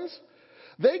hour winds.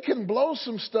 They can blow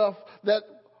some stuff that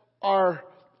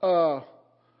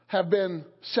have been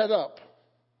set up,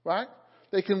 right?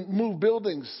 They can move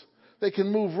buildings. They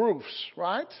can move roofs,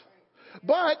 right?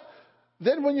 But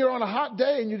then when you're on a hot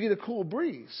day and you get a cool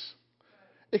breeze,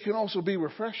 it can also be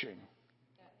refreshing.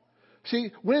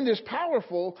 See, wind is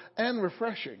powerful and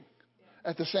refreshing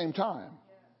at the same time.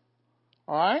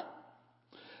 All right?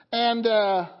 And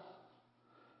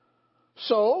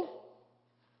so,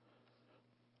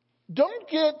 don't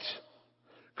get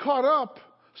caught up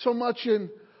so much in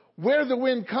where the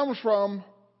wind comes from.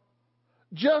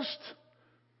 Just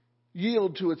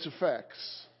yield to its effects.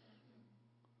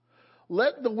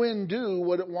 Let the wind do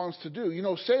what it wants to do. You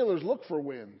know, sailors look for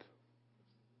wind.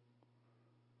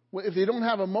 If they don't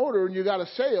have a motor and you got a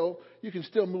sail, you can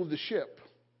still move the ship.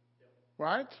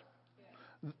 Right?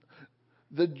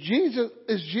 Is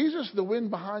Jesus the wind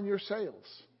behind your sails?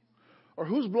 Or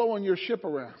who's blowing your ship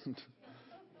around?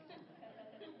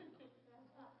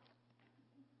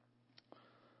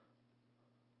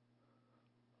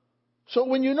 So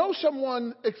when you know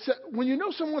someone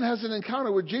has an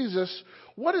encounter with Jesus,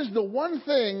 what is the one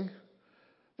thing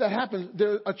that happens?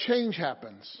 A change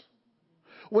happens.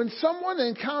 When someone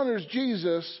encounters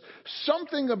Jesus,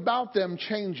 something about them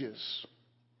changes.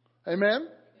 Amen?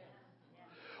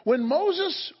 When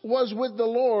Moses was with the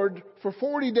Lord for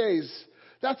 40 days,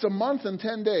 that's a month and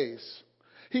 10 days.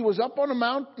 He was up on a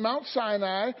Mount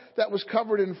Sinai that was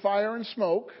covered in fire and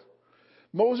smoke.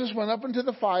 Moses went up into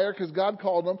the fire because God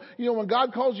called him. You know, when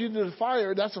God calls you to the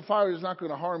fire, that's a fire that's not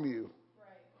going to harm you.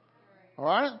 All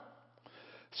right?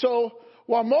 So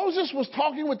while Moses was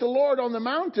talking with the Lord on the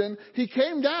mountain, he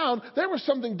came down. There was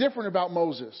something different about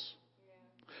Moses.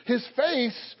 His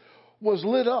face was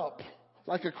lit up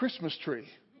like a Christmas tree.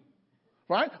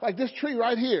 Right? Like this tree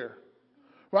right here.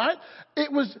 Right?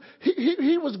 It was,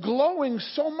 he was glowing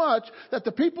so much that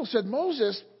the people said,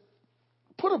 Moses,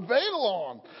 put a veil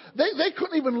on. They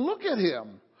couldn't even look at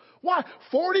him. Why?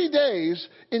 40 days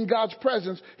in God's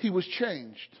presence, he was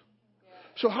changed. Yeah.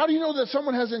 So how do you know that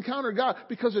someone has encountered God?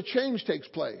 Because a change takes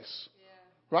place.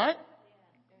 Yeah. Right?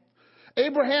 Yeah.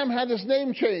 Abraham had his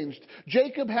name changed.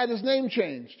 Jacob had his name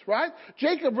changed. Right?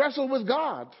 Jacob wrestled with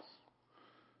God.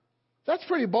 That's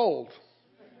pretty bold.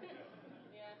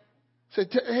 Say,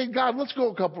 hey, God, let's go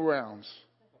a couple rounds.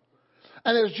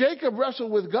 And as Jacob wrestled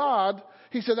with God,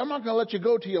 he said, I'm not going to let you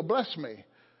go till you bless me.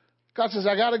 God says,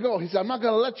 I got to go. He said, I'm not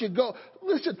going to let you go.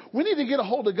 Listen, we need to get a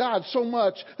hold of God so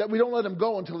much that we don't let him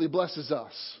go until he blesses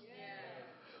us. Yeah.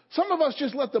 Some of us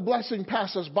just let the blessing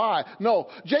pass us by. No,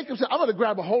 Jacob said, I'm going to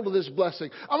grab a hold of this blessing.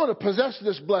 I'm going to possess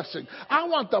this blessing. I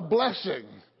want the blessing.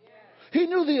 Yeah. He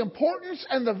knew the importance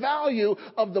and the value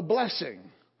of the blessing.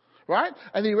 Right?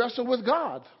 And he wrestled with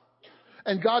God.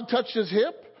 And God touched his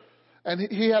hip, and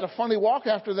he had a funny walk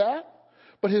after that.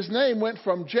 But his name went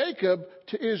from Jacob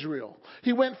to Israel.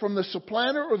 He went from the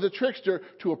supplanter or the trickster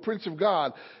to a prince of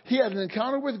God. He had an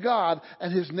encounter with God,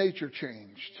 and his nature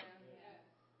changed.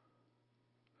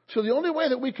 So the only way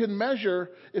that we can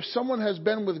measure if someone has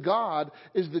been with God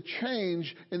is the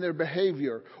change in their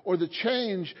behavior, or the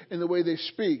change in the way they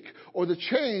speak, or the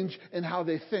change in how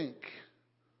they think.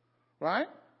 Right?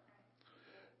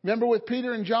 Remember with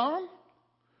Peter and John?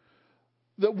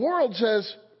 The world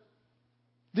says,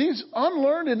 these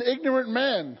unlearned and ignorant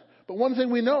men. But one thing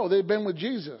we know, they've been with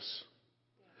Jesus.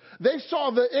 They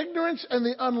saw the ignorance and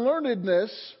the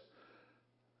unlearnedness,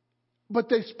 but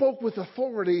they spoke with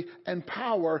authority and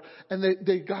power, and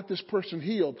they got this person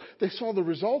healed. They saw the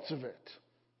results of it.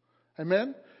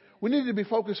 Amen? We need to be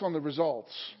focused on the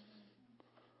results.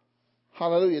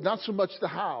 Hallelujah. Not so much the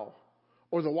how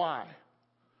or the why.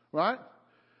 Right?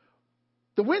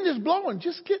 The wind is blowing.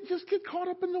 Just get caught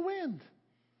up in the wind.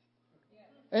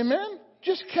 Amen?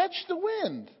 Just catch the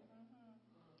wind.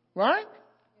 Right?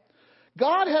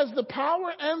 God has the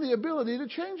power and the ability to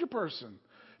change a person.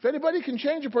 If anybody can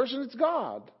change a person, it's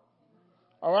God.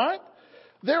 All right?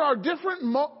 There are different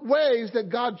ways that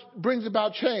God brings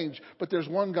about change, but there's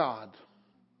one God.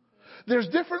 There's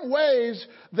different ways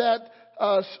that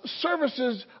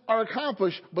services are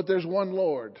accomplished, but there's one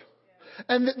Lord.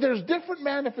 And there's different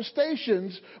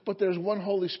manifestations, but there's one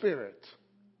Holy Spirit.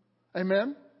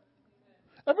 Amen?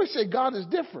 Everybody say God is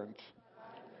different.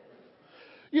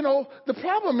 You know, the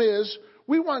problem is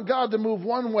we want God to move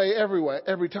one way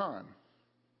every time.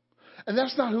 And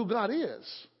that's not who God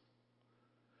is.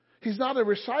 He's not a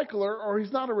recycler or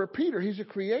he's not a repeater. He's a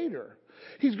creator.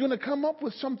 He's going to come up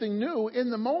with something new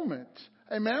in the moment.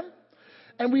 Amen?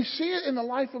 And we see it in the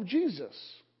life of Jesus.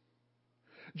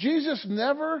 Jesus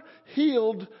never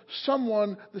healed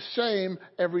someone the same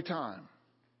every time.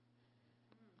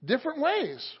 Different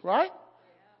ways, right?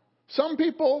 Some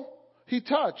people he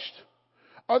touched.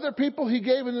 Other people he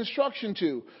gave an instruction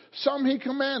to. Some he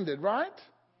commanded, right?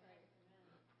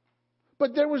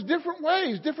 But there was different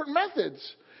ways, different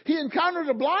methods. He encountered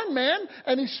a blind man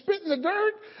and he spit in the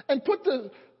dirt and put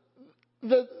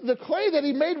the clay that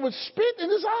he made with spit in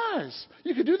his eyes.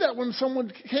 You could do that when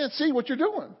someone can't see what you're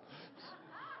doing.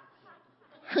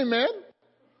 Amen.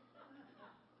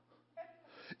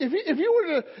 If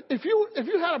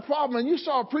you had a problem and you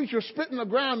saw a preacher spit in the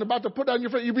ground about to put on your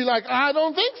face, you'd be like, I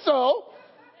don't think so.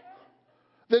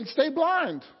 Then stay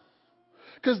blind.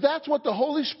 Because that's what the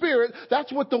Holy Spirit,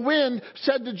 that's what the wind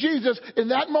said to Jesus in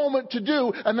that moment to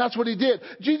do, and that's what he did.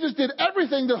 Jesus did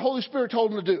everything the Holy Spirit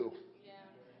told him to do. Yeah.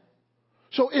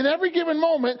 So in every given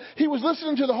moment, he was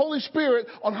listening to the Holy Spirit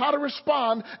on how to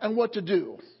respond and what to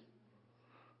do.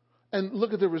 And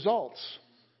look at the results.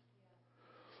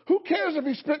 Who cares if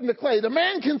he spit in the clay? The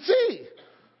man can see.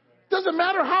 Doesn't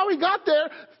matter how he got there.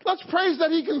 Let's praise that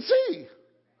he can see.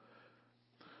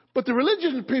 But the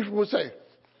religious people would say,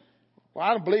 well,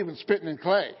 I don't believe in spitting in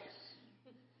clay.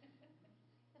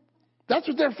 That's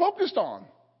what they're focused on.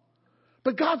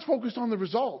 But God's focused on the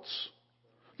results,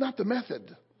 not the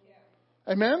method.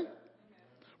 Amen?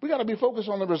 We got to be focused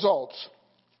on the results.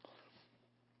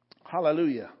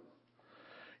 Hallelujah.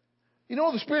 You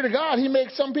know, the Spirit of God, he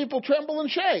makes some people tremble and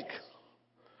shake.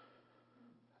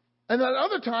 And at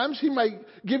other times, he might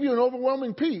give you an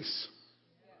overwhelming peace.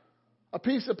 A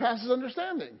peace that passes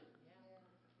understanding.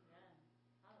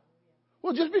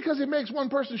 Well, just because it makes one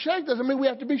person shake doesn't mean we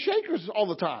have to be shakers all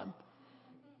the time.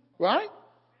 Right?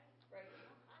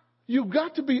 You've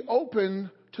got to be open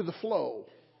to the flow.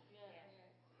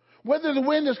 Whether the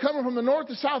wind is coming from the north,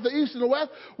 the south, the east, and the west,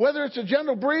 whether it's a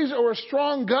gentle breeze or a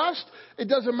strong gust, it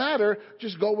doesn't matter.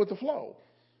 Just go with the flow.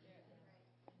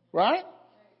 Right?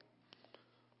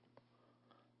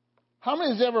 How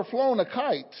many has ever flown a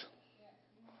kite?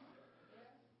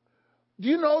 Do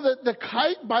you know that the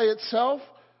kite by itself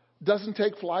doesn't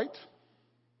take flight?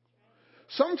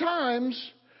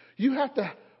 Sometimes you have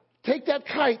to take that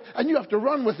kite and you have to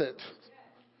run with it.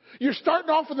 You're starting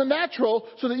off with the natural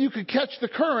so that you can catch the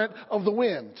current of the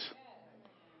wind.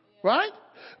 Right?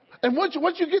 And once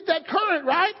you get that current,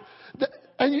 right?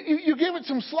 And you give it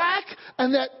some slack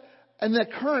and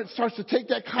that current starts to take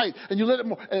that kite and you let it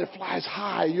more and it flies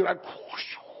high. You're like,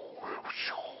 whoosh,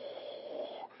 whoosh.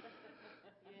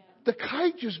 The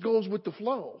kite just goes with the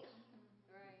flow.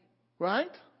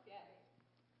 Right?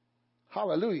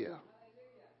 Hallelujah.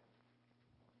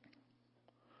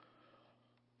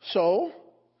 So,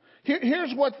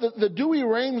 here's what the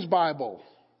Douay-Rheims Bible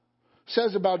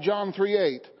says about John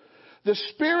 3:8. The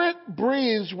Spirit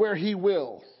breathes where he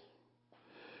will.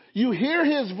 You hear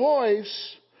his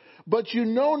voice, but you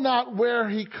know not where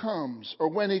he comes or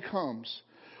when he comes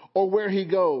or where he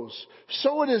goes.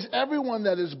 So it is everyone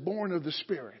that is born of the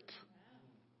Spirit.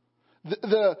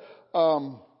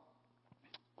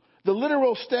 The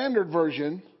literal standard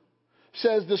version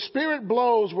says the Spirit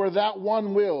blows where that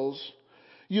one wills.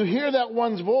 You hear that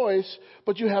one's voice,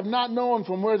 but you have not known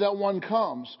from where that one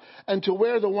comes and to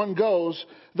where the one goes.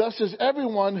 Thus is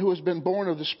everyone who has been born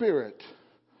of the Spirit.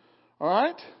 All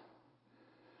right?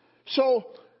 So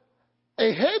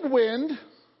a headwind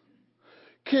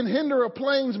can hinder a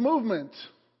plane's movement,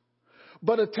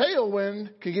 but a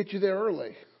tailwind can get you there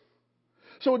early.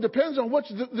 So it depends on which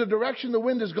the direction the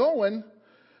wind is going.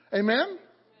 Amen?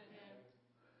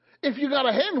 If you got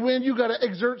a headwind, you got to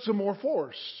exert some more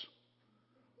force,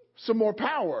 some more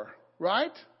power,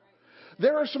 right?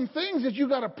 There are some things that you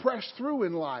got to press through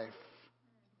in life.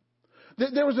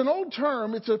 There was an old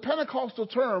term, it's a Pentecostal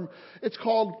term, it's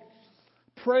called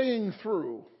praying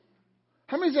through.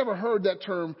 How many's ever heard that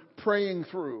term, praying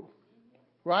through?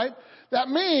 Right? That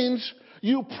means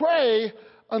you pray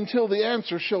until the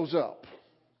answer shows up.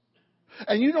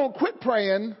 And you don't quit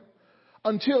praying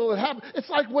until it happens. It's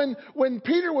like when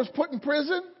Peter was put in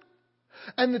prison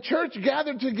and the church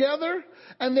gathered together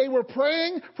and they were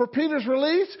praying for Peter's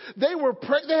release. They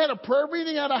had a prayer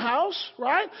meeting at a house,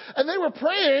 right? And they were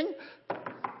praying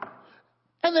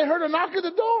and they heard a knock at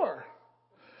the door.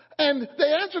 And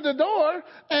they answered the door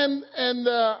and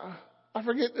I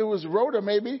forget, it was Rhoda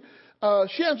maybe.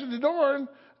 She answered the door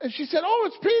and she said, "Oh,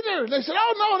 it's Peter." They said,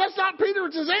 "Oh, no, that's not Peter.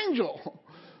 It's his angel."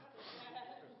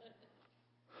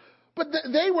 But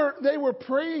they were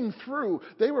praying through.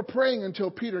 They were praying until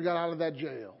Peter got out of that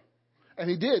jail. And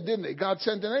he did, didn't he? God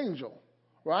sent an angel,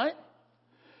 right?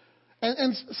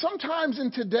 And sometimes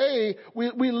in today,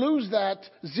 we lose that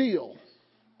zeal.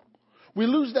 We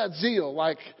lose that zeal.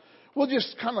 Like, we'll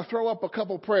just kind of throw up a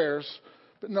couple prayers.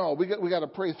 But no, we got to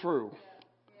pray through.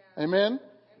 Amen?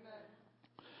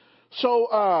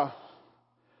 So,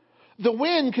 the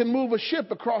wind can move a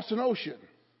ship across an ocean.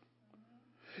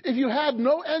 If you had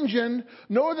no engine,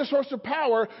 no other source of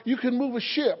power, you can move a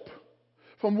ship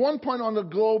from one point on the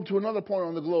globe to another point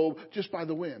on the globe just by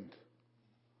the wind.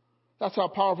 That's how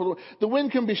powerful the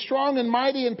wind can be. Strong and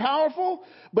mighty and powerful,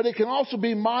 but it can also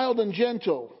be mild and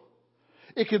gentle.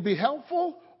 It could be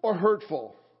helpful or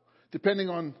hurtful, depending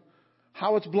on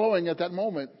how it's blowing at that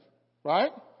moment,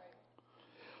 right?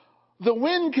 The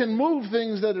wind can move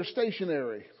things that are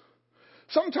stationary.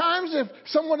 Sometimes if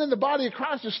someone in the body of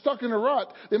Christ is stuck in a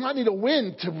rut, they might need a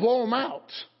wind to blow them out,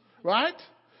 right?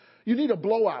 You need a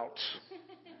blowout.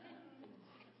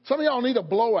 Some of y'all need a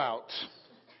blowout.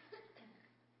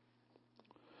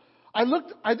 I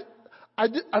looked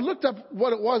up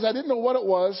what it was. I didn't know what it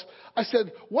was. I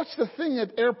said, "What's the thing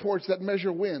at airports that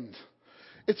measure wind?"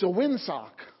 It's a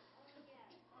windsock.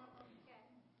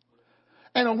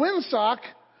 And a windsock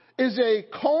is a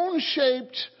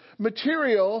cone-shaped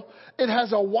material. It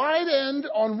has a wide end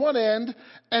on one end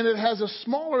and it has a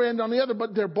smaller end on the other,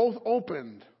 but they're both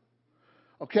opened.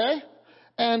 Okay?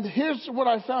 And here's what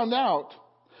I found out.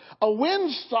 A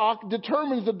windsock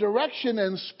determines the direction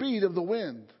and speed of the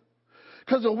wind.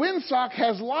 Because a windsock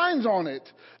has lines on it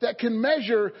that can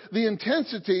measure the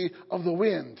intensity of the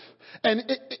wind. And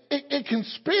it can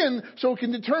spin so it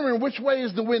can determine which way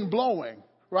is the wind blowing.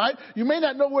 Right? You may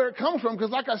not know where it comes from because,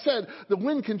 like I said, the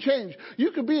wind can change.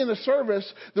 You could be in a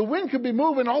service, the wind could be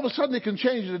moving, all of a sudden it can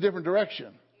change in a different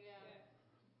direction.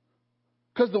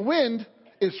 Because the wind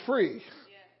is free.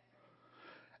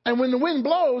 And when the wind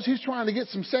blows, he's trying to get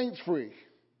some saints free.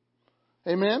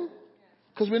 Amen?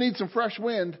 Because we need some fresh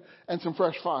wind and some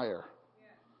fresh fire.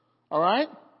 All right?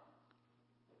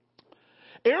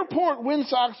 Airport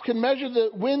windsocks can measure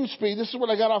the wind speed. This is what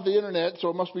I got off the internet, so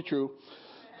it must be true.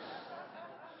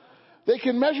 They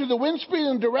can measure the wind speed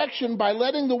and direction by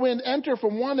letting the wind enter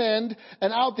from one end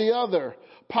and out the other.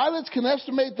 Pilots can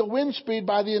estimate the wind speed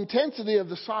by the intensity of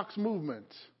the sock's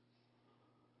movement.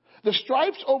 The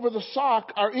stripes over the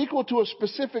sock are equal to a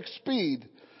specific speed.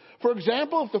 For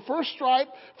example, if the first stripe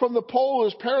from the pole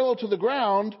is parallel to the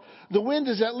ground, the wind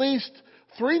is at least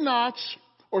 3 knots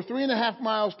or 3.5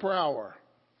 miles per hour.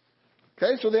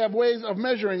 Okay, so they have ways of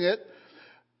measuring it.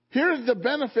 Here's the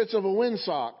benefits of a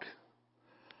windsock.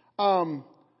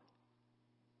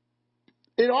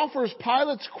 It offers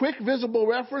pilots quick visible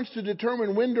reference to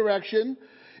determine wind direction.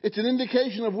 It's an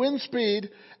indication of wind speed,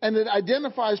 and it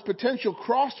identifies potential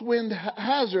crosswind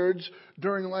hazards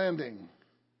during landing.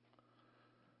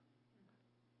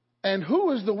 And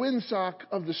who is the windsock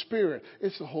of the Spirit?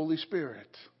 It's the Holy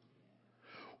Spirit.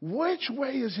 Which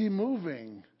way is he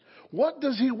moving? What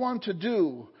does he want to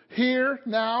do? Here,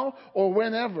 now, or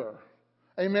whenever?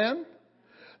 Amen?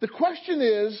 The question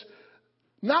is,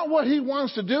 not what he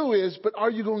wants to do is, but are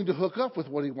you going to hook up with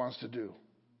what he wants to do?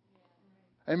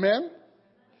 Amen?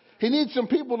 He needs some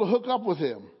people to hook up with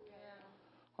him.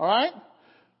 All right?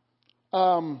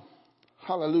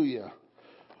 Hallelujah.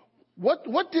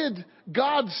 What did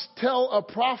God tell a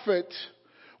prophet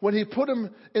when he put him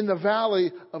in the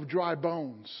valley of dry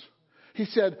bones? He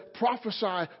said,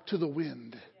 prophesy to the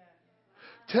wind.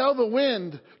 Tell the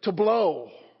wind to blow.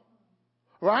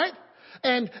 Right?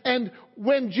 And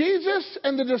when Jesus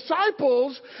and the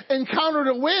disciples encountered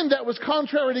a wind that was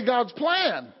contrary to God's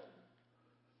plan,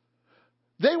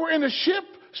 they were in a ship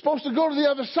supposed to go to the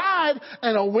other side,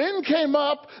 and a wind came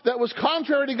up that was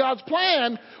contrary to God's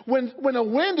plan. When a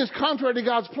wind is contrary to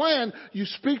God's plan, you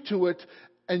speak to it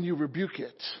and you rebuke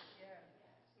it.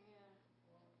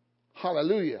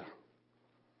 Hallelujah.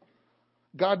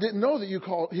 God didn't know that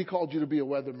he called you to be a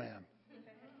weatherman.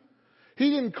 He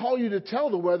didn't call you to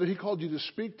tell the weather. He called you to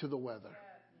speak to the weather.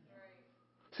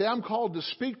 Say, I'm called to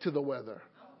speak to the weather.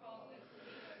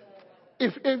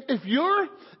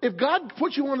 If God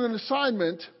puts you on an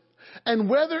assignment and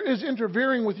weather is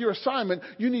interfering with your assignment,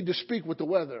 you need to speak with the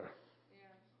weather.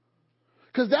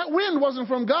 Because that wind wasn't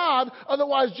from God.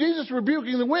 Otherwise, Jesus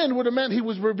rebuking the wind would have meant he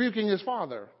was rebuking his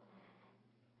Father.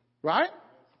 Right?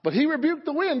 But he rebuked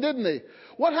the wind, didn't he?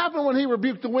 What happened when he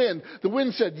rebuked the wind? The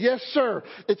wind said, yes, sir.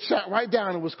 It sat right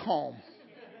down and was calm.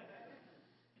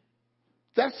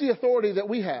 That's the authority that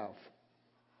we have.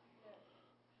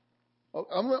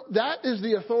 That is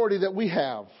the authority that we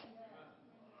have.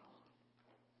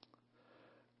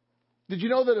 Did you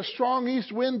know that a strong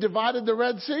east wind divided the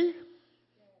Red Sea?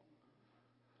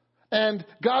 And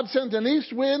God sent an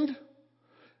east wind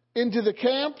into the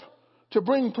camp to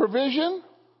bring provision.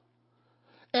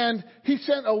 And he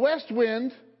sent a west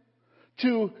wind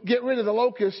to get rid of the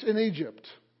locusts in Egypt.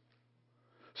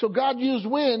 So God used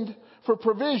wind for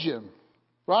provision.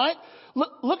 Right?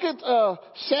 Look at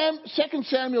 2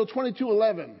 Samuel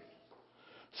 22:11.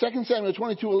 2 Samuel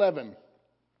 22:11.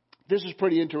 This is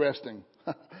pretty interesting.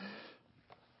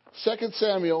 2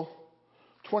 Samuel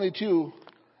 22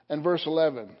 and verse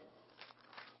 11.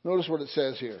 Notice what it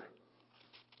says here.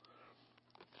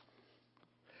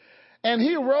 And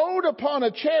he rode upon a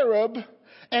cherub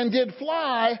and did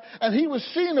fly, and he was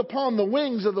seen upon the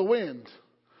wings of the wind.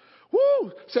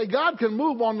 Woo! Say, God can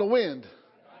move on the wind.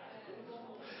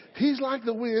 He's like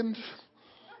the wind.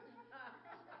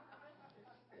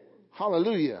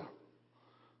 Hallelujah.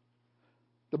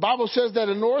 The Bible says that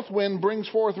a north wind brings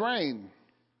forth rain.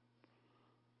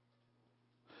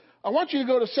 I want you to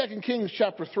go to 2 Kings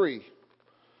chapter 3.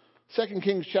 2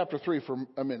 Kings chapter 3 for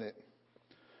a minute.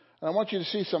 And I want you to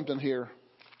see something here.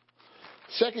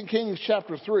 2 Kings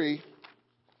chapter 3.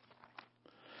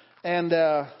 And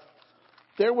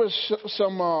there was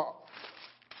some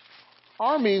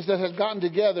armies that had gotten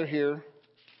together here.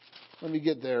 Let me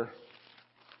get there.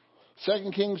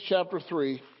 2 Kings chapter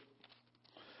 3.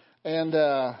 And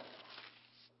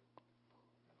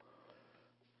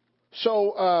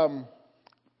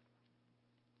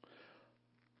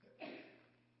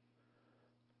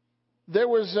there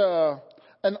was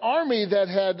an army that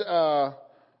had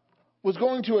was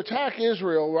going to attack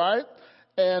Israel, right?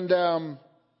 And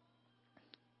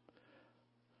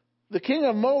the king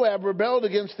of Moab rebelled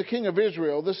against the king of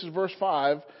Israel. This is verse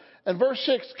 5. And verse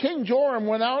 6, King Joram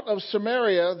went out of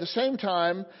Samaria the same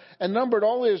time and numbered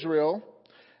all Israel.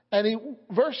 And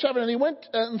verse 7, and he went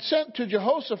and sent to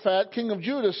Jehoshaphat, king of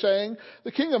Judah, saying,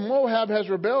 the king of Moab has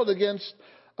rebelled against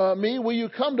me. Will you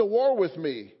come to war with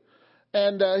me?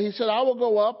 And he said, I will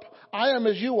go up. I am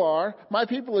as you are. My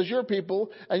people as your people,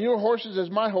 and your horses as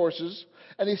my horses.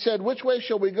 And he said, which way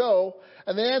shall we go?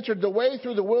 And they answered, the way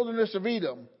through the wilderness of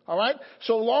Edom. All right?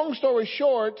 So long story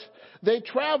short, they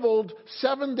traveled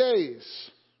 7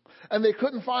 days. And they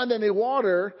couldn't find any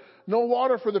water. No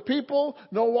water for the people.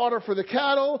 No water for the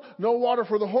cattle. No water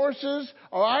for the horses.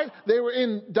 All right? They were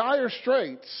in dire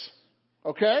straits.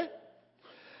 Okay?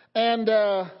 And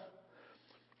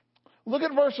look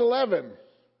at verse 11.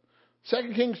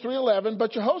 2 Kings 3:11.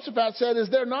 But Jehoshaphat said, is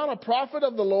there not a prophet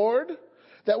of the Lord,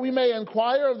 that we may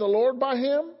inquire of the Lord by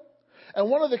him? And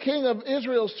one of the king of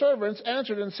Israel's servants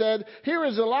answered and said, here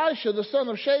is Elisha, the son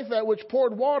of Shaphat, which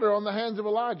poured water on the hands of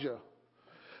Elijah.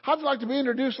 How'd you like to be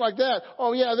introduced like that?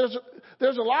 Oh yeah,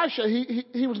 there's Elisha.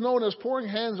 He was known as pouring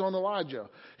hands on Elijah.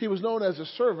 He was known as a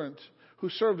servant who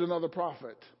served another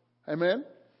prophet. Amen?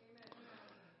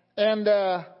 And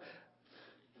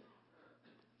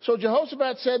so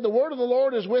Jehoshaphat said, the word of the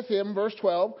Lord is with him, verse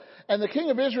 12. And the king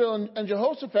of Israel and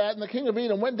Jehoshaphat and the king of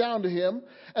Edom went down to him.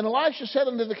 And Elisha said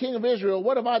unto the king of Israel,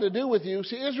 what have I to do with you?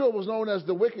 See, Israel was known as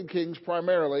the wicked kings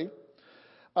primarily.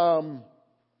 What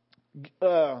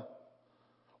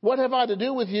have I to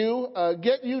do with you?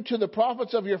 Get you to the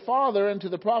prophets of your father and to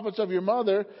the prophets of your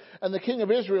mother. And the king of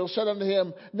Israel said unto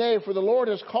him, nay, for the Lord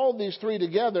has called these three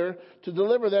together to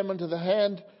deliver them into the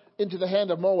hand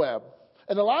of Moab.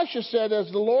 And Elisha said, as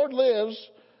the Lord lives,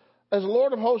 as the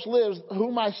Lord of hosts lives,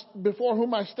 before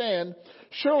whom I stand,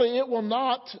 surely it will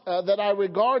not that I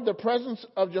regard the presence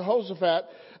of Jehoshaphat,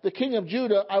 the king of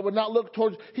Judah, I would not look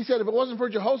towards. He said, if it wasn't for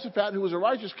Jehoshaphat, who was a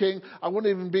righteous king, I wouldn't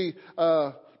even be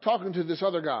talking to this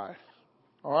other guy.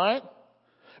 All right?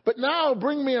 But now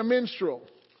bring me a minstrel.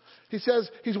 He says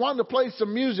he's wanting to play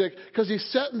some music because he's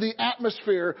setting the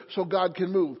atmosphere so God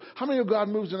can move. How many of God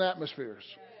moves in atmospheres?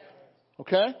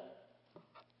 Okay?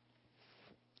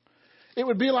 It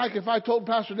would be like if I told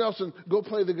Pastor Nelson, go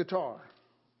play the guitar.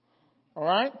 All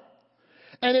right?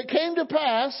 And it came to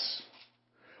pass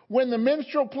when the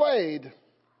minstrel played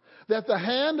that the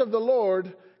hand of the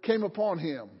Lord came upon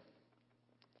him.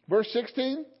 Verse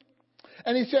 16.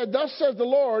 And he said, thus says the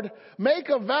Lord, make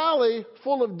a valley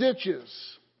full of ditches.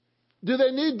 Do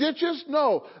they need ditches?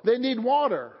 No, they need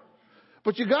water.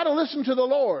 But you got to listen to the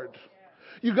Lord.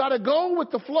 You got to go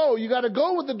with the flow. You got to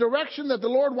go with the direction that the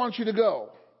Lord wants you to go.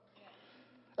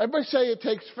 Everybody say it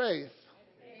takes faith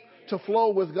to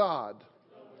flow with God.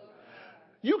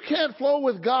 You can't flow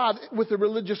with God with a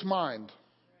religious mind.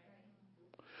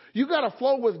 You got to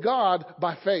flow with God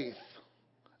by faith.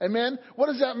 Amen? What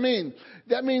does that mean?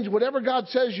 That means whatever God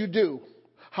says you do,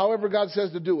 however God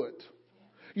says to do it.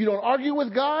 You don't argue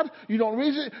with God. You don't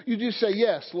reason. You just say,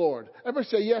 yes, Lord. Everybody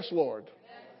say, yes, Lord.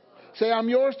 Say, I'm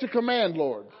yours to command,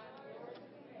 Lord.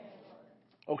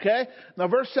 Okay? Now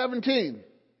verse 17.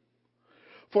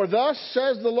 For thus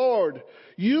says the Lord,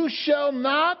 you shall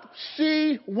not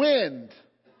see wind,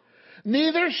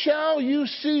 neither shall you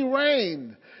see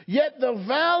rain. Yet the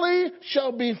valley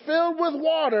shall be filled with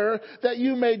water that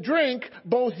you may drink,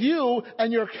 both you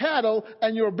and your cattle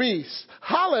and your beasts.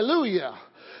 Hallelujah.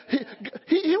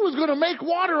 He was going to make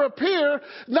water appear,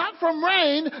 not from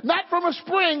rain, not from a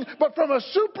spring, but from a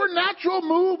supernatural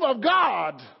move of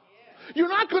God. You're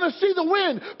not going to see the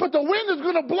wind, but the wind is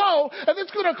going to blow, and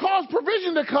it's going to cause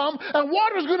provision to come, and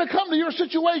water is going to come to your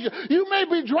situation. You may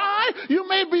be dry, you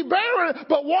may be barren,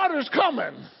 but water's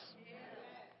coming.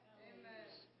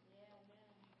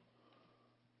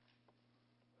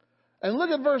 And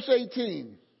look at verse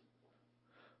 18.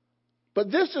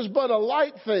 But this is but a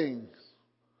light thing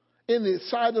in the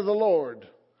sight of the Lord.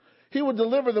 He will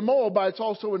deliver the Moabites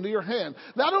also into your hand.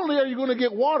 Not only are you going to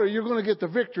get water, you're going to get the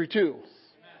victory too.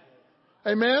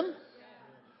 Amen?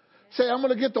 Say, I'm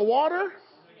going to get the water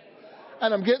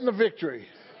and I'm getting the victory.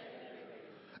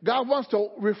 God wants to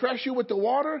refresh you with the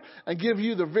water and give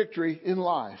you the victory in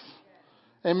life.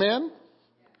 Amen?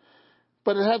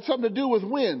 But it had something to do with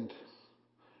wind.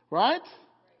 Right?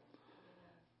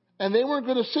 And they weren't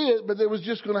going to see it, but it was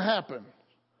just going to happen.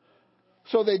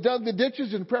 So they dug the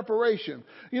ditches in preparation.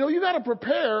 You know, you got to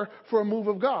prepare for a move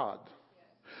of God.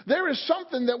 There is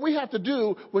something that we have to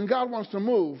do when God wants to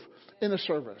move in a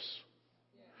service.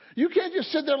 You can't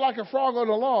just sit there like a frog on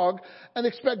a log and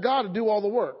expect God to do all the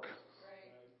work.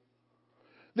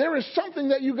 There is something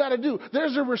that you got to do.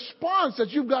 There's a response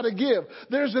that you've got to give.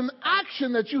 There's an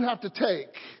action that you have to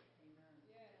take.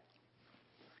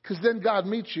 Because then God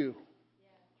meets you.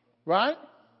 Right?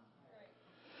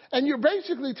 And you're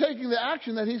basically taking the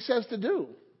action that He says to do.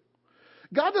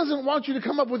 God doesn't want you to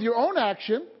come up with your own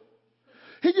action.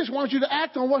 He just wants you to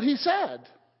act on what He said.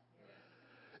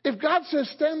 If God says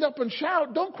stand up and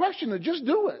shout, don't question it. Just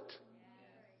do it.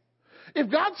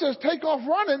 If God says take off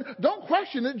running, don't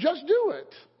question it. Just do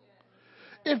it.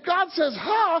 If God says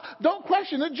ha, don't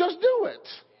question it. Just do it.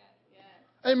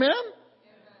 Amen?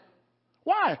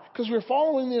 Why? Because we're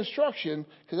following the instruction,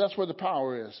 because that's where the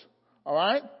power is. All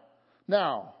right?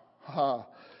 Now,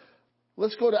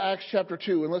 let's go to Acts chapter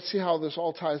 2 and let's see how this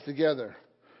all ties together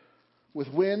with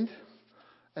wind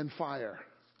and fire.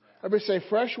 Everybody say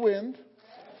fresh wind,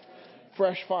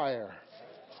 fresh fire.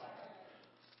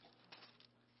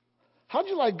 How'd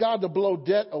you like God to blow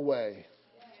debt away?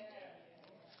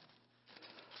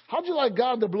 How'd you like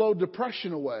God to blow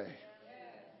depression away?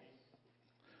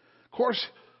 Of course,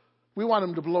 we want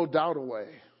Him to blow doubt away.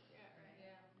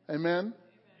 Amen?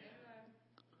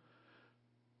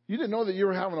 You didn't know that you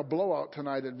were having a blowout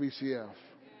tonight at VCF.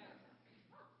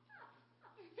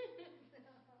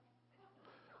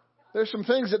 There's some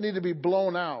things that need to be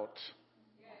blown out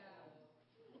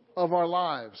of our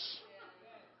lives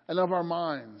and of our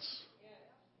minds.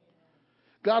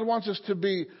 God wants us to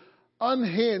be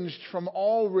unhinged from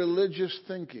all religious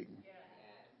thinking.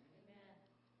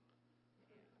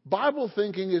 Bible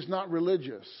thinking is not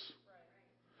religious.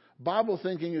 Bible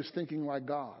thinking is thinking like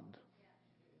God.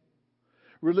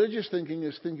 Religious thinking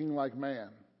is thinking like man.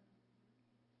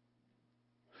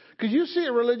 Could you see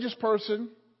a religious person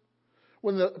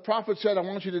when the prophet said, I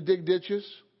want you to dig ditches,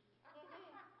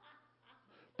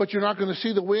 but you're not going to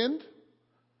see the wind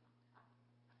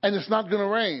and it's not going to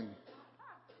rain?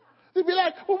 They'd be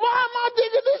like, well, why am I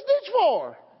digging this ditch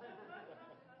for?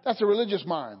 That's a religious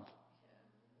mind.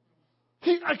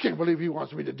 I can't believe he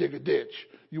wants me to dig a ditch.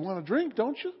 You want to drink,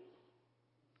 don't you?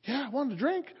 Yeah, I want to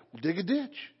drink. Well, dig a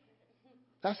ditch.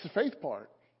 That's the faith part.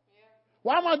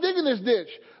 Why am I digging this ditch?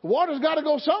 The water's got to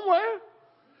go somewhere.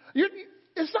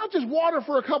 It's not just water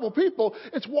for a couple people.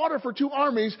 It's water for 2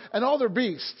 armies and all their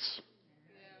beasts.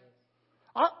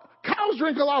 Cows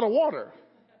drink a lot of water.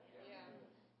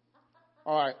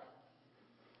 All right.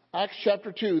 Acts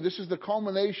chapter 2. This is the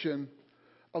culmination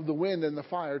of the wind and the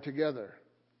fire together.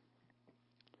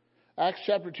 Acts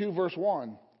chapter 2, verse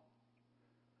 1.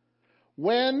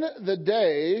 When the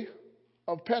day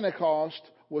of Pentecost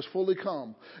was fully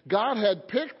come. God had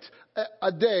picked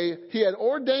a day, He had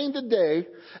ordained a day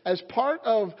as part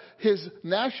of His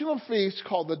national feast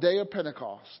called the Day of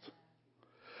Pentecost,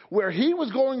 where He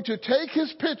was going to take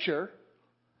His pitcher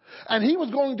and He was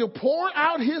going to pour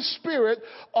out His Spirit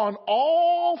on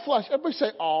all flesh. Everybody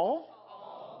say all.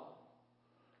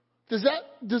 Does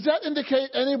that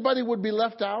indicate anybody would be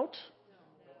left out?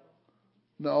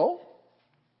 No.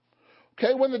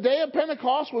 Okay, when the day of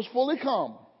Pentecost was fully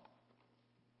come,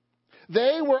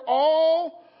 they were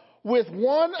all with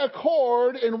one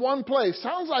accord in one place.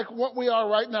 Sounds like what we are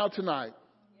right now tonight.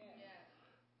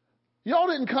 Y'all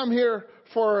didn't come here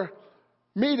for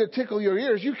me to tickle your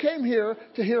ears. You came here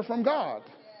to hear from God.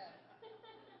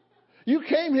 You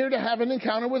came here to have an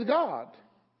encounter with God.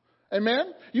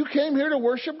 Amen? You came here to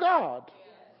worship God.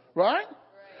 Right?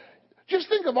 Just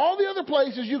think of all the other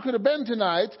places you could have been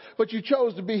tonight, but you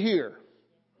chose to be here.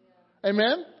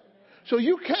 Amen? So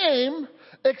you came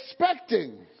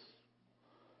expecting.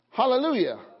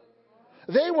 Hallelujah.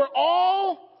 They were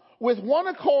all with one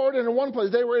accord and in one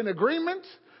place. They were in agreement.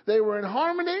 They were in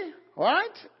harmony. Right?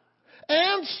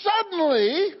 And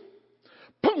suddenly,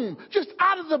 boom, just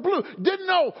out of the blue, didn't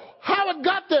know how it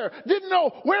got there, didn't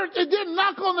know where, it didn't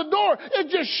knock on the door, it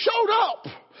just showed up.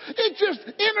 It just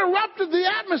interrupted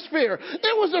the atmosphere.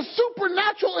 It was a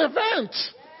supernatural event.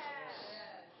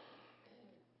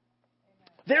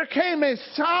 There came a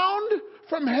sound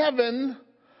from heaven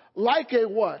like a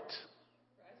what?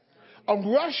 A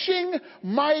rushing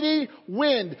mighty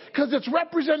wind, because it's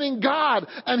representing God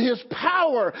and His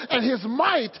power and His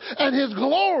might and His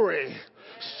glory.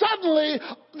 Suddenly,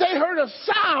 they heard a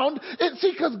sound.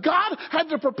 Because God had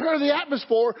to prepare the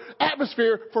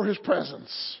atmosphere for His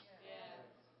presence.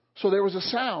 So there was a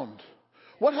sound.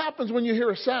 What happens when you hear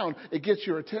a sound? It gets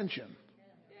your attention.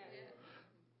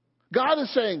 God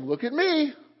is saying, look at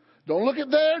me. Don't look at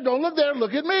there. Don't look there.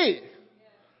 Look at me.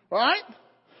 Right?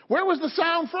 Where was the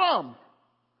sound from?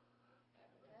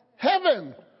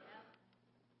 Heaven.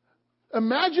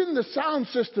 Imagine the sound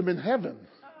system in heaven.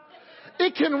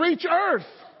 It can reach earth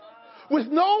with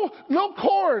no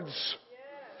cords,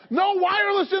 no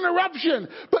wireless interruption,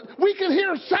 but we can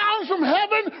hear sounds from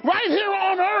heaven right here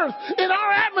on earth in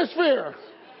our atmosphere.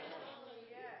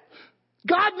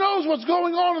 God knows what's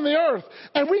going on in the earth,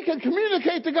 and we can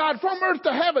communicate to God from earth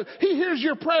to heaven. He hears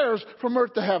your prayers from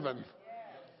earth to heaven.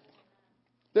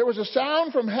 There was a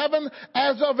sound from heaven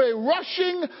as of a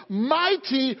rushing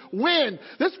mighty wind.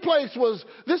 This place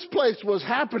was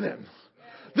happening.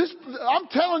 I'm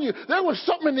telling you, there was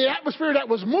something in the atmosphere that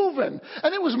was moving.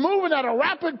 And it was moving at a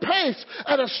rapid pace,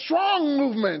 at a strong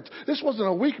movement. This wasn't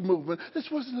a weak movement. This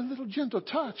wasn't a little gentle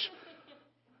touch.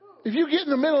 If you get in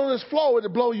the middle of this flow, it'll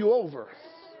blow you over.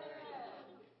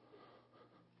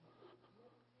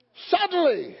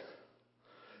 Suddenly,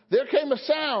 there came a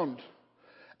sound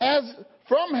as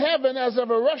from heaven as of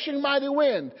a rushing mighty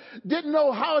wind. Didn't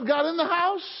know how it got in the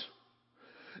house.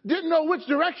 Didn't know which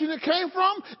direction it came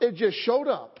from. It just showed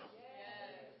up.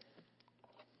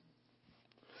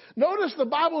 Notice the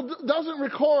Bible doesn't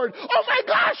record, oh my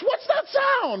gosh, what's that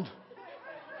sound?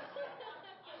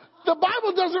 The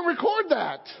Bible doesn't record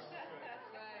that.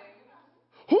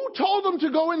 Who told them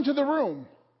to go into the room?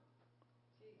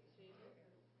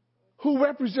 Who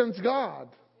represents God?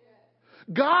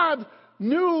 God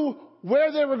knew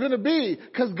where they were going to be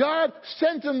because God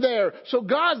sent them there. So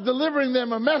God's delivering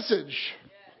them a message.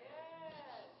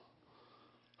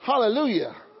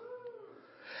 Hallelujah.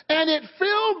 And it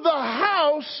filled the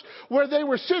house where they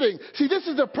were sitting. See, this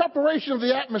is the preparation of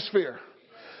the atmosphere.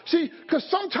 See, because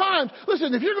sometimes,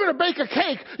 listen, if you're going to bake a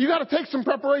cake, you got to take some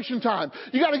preparation time.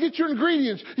 You got to get your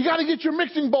ingredients. You got to get your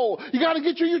mixing bowl. You got to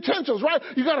get your utensils, right?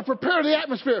 You got to prepare the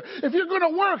atmosphere. If you're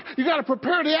going to work, you got to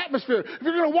prepare the atmosphere. If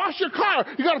you're going to wash your car,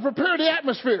 you got to prepare the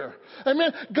atmosphere.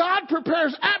 Amen. God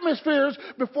prepares atmospheres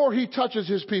before He touches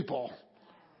His people.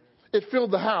 It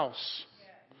filled the house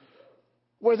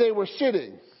where they were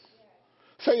sitting.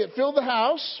 Say, it filled the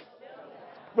house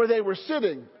where they were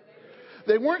sitting.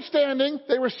 They weren't standing,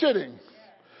 they were sitting.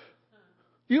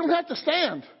 You don't have to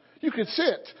stand. You could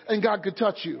sit and God could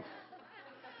touch you.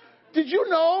 Did you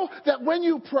know that when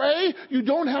you pray, you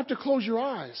don't have to close your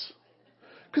eyes?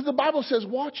 Because the Bible says,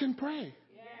 watch and pray.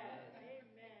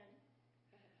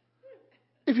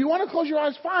 If you want to close your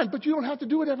eyes, fine, but you don't have to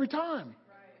do it every time.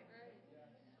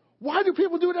 Why do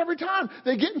people do it every time?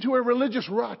 They get into a religious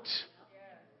rut.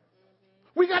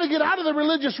 We got to get out of the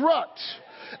religious rut.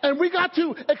 And we got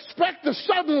to expect the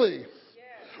suddenly.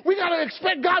 We got to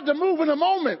expect God to move in a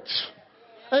moment.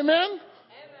 Amen?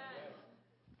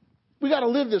 We got to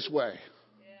live this way.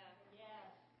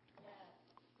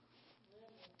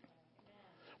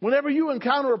 Whenever you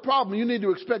encounter a problem, you need to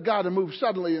expect God to move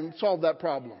suddenly and solve that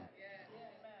problem.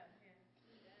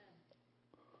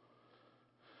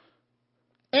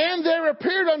 And there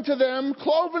appeared unto them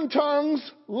cloven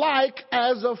tongues like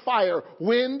as of fire,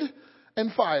 wind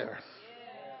and fire.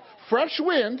 Fresh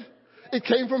wind, it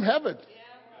came from heaven.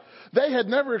 They had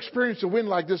never experienced a wind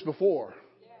like this before.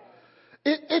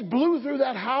 It blew through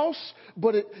that house,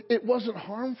 but it wasn't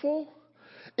harmful.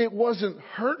 It wasn't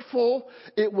hurtful.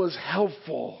 It was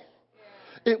helpful.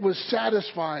 It was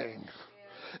satisfying.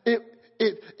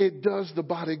 It does the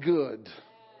body good.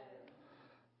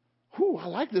 Whew, I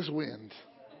like this wind.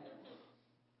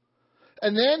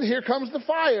 And then here comes the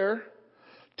fire,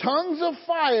 tongues of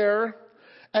fire,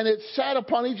 and it sat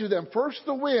upon each of them. First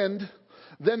the wind,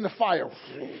 then the fire.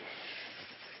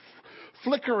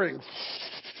 Flickering.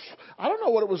 I don't know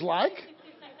what it was like.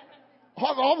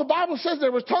 All the Bible says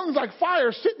there was tongues like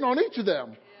fire sitting on each of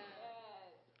them.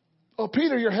 Oh,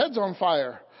 Peter, your head's on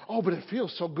fire. Oh, but it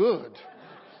feels so good.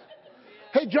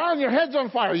 Hey, John, your head's on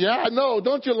fire. Yeah, I know.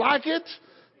 Don't you like it?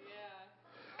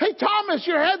 Hey, Thomas,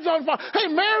 your head's on fire. Hey,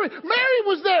 Mary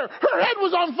was there. Her head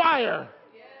was on fire.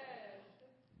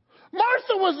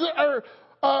 Martha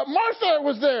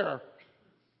was there.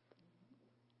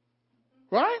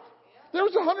 Right? There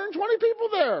was 120 people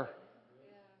there.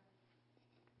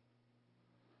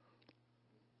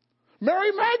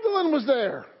 Mary Magdalene was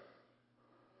there.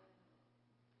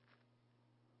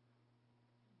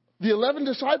 The 11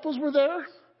 disciples were there.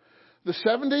 The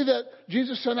 70 that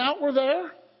Jesus sent out were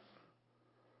there.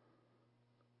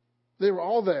 They were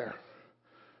all there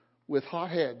with hot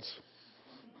heads.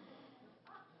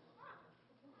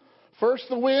 First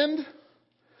the wind,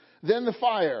 then the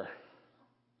fire.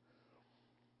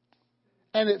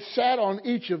 And it sat on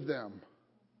each of them.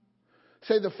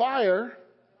 Say, the fire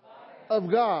of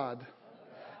God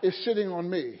is sitting on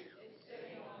me.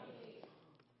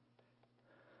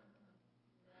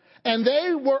 And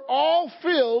they were all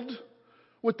filled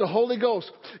with the Holy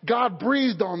Ghost. God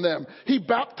breathed on them. He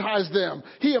baptized them.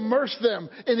 He immersed them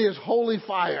in His holy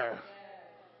fire.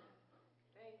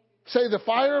 Say, the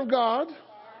fire of God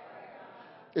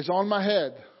is on my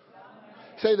head.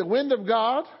 Say, the wind of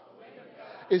God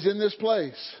is in this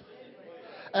place.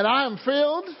 And I am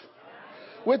filled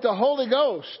with the Holy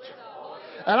Ghost.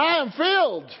 And I am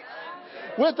filled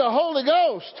with the Holy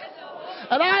Ghost.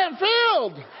 And I am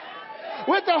filled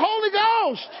with the Holy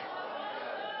Ghost.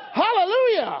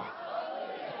 Hallelujah.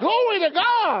 Glory to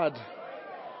God.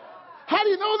 How do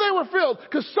you know they were filled?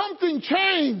 Because something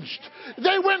changed.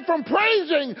 They went from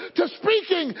praising to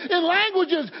speaking in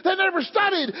languages they never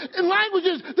studied, in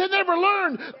languages they never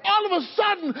learned. All of a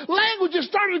sudden, languages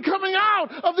started coming out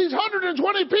of these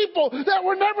 120 people that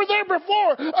were never there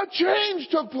before. A change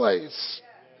took place.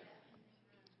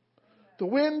 The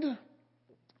wind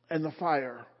and the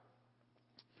fire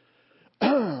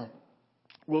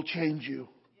will change you.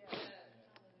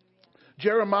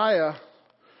 Jeremiah,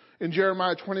 in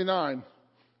Jeremiah 20,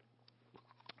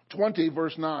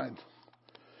 verse 9.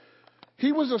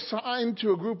 He was assigned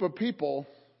to a group of people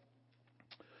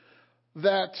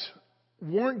that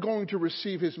weren't going to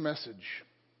receive his message.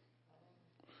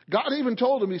 God even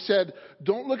told him, He said,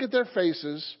 don't look at their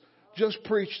faces, just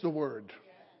preach the word.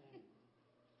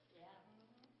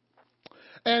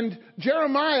 And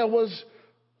Jeremiah was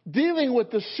dealing with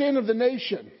the sin of the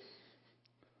nation.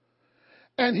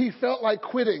 And he felt like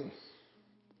quitting.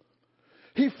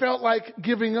 He felt like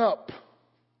giving up.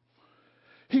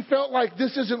 He felt like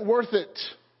this isn't worth it.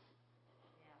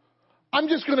 I'm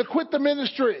just going to quit the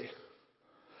ministry.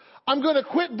 I'm going to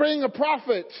quit being a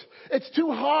prophet. It's too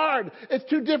hard. It's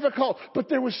too difficult. But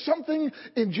there was something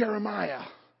in Jeremiah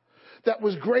that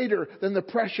was greater than the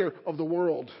pressure of the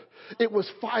world. It was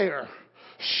fire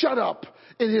shut up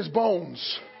in his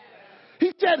bones. He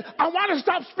said, I want to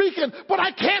stop speaking, but I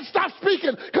can't stop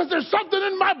speaking because there's something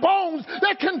in my bones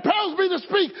that compels me to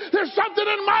speak. There's something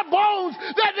in my bones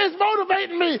that is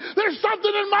motivating me. There's something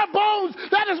in my bones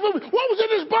that is moving. What was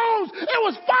in his bones? It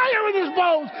was fire in his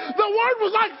bones. The word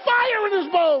was like fire in his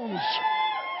bones.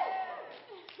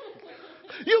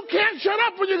 You can't shut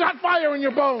up when you got fire in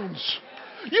your bones.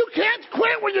 You can't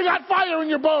quit when you got fire in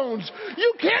your bones.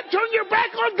 You can't turn your back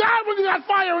on God when you got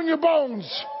fire in your bones.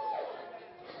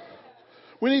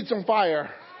 We need some fire.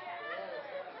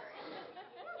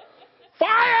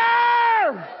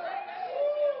 Fire!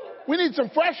 We need some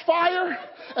fresh fire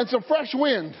and some fresh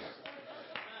wind.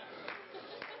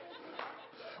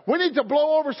 We need to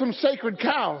blow over some sacred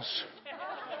cows.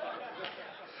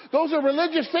 Those are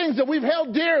religious things that we've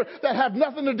held dear that have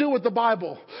nothing to do with the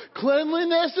Bible.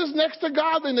 Cleanliness is next to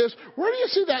godliness. Where do you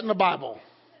see that in the Bible?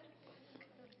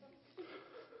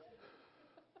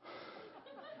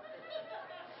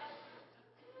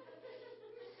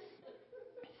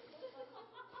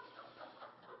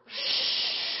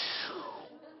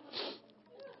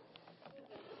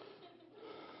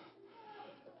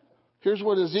 Here's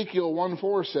what Ezekiel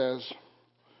 1:4 says.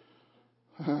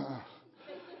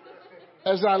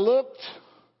 As I looked,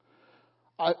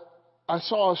 I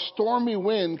saw a stormy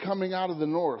wind coming out of the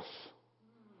north,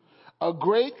 a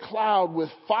great cloud with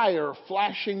fire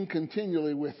flashing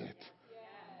continually with it.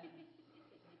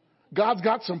 God's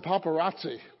got some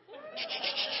paparazzi.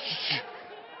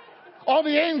 All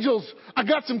the angels, I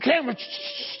got some cameras.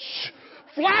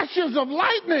 Flashes of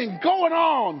lightning going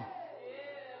on.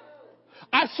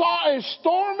 I saw a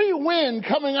stormy wind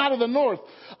coming out of the north,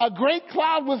 a great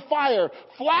cloud with fire,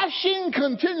 flashing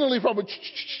continually from it.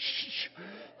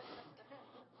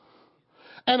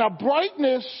 And a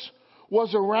brightness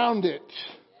was around it.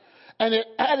 And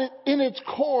in its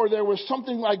core, there was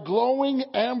something like glowing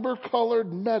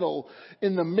amber-colored metal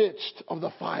in the midst of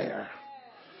the fire.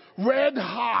 Red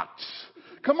hot.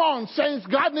 Come on, saints.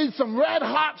 God needs some red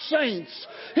hot saints.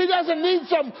 He doesn't need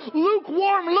some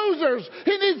lukewarm losers.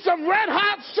 He needs some red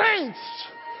hot saints.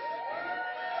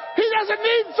 He doesn't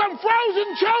need some frozen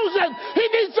chosen. He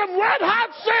needs some red hot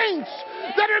saints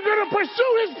that are going to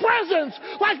pursue His presence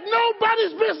like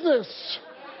nobody's business.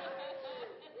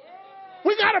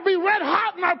 We got to be red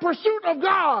hot in our pursuit of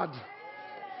God.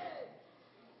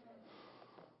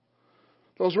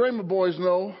 Those Rhema boys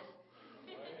know.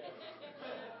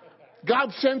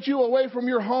 God sent you away from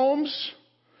your homes,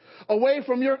 away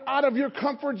from out of your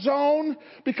comfort zone,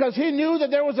 because He knew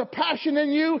that there was a passion in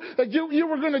you, that you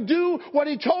were going to do what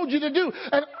He told you to do.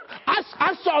 And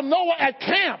I saw Noah at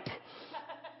camp,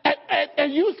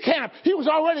 at youth camp. He was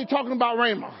already talking about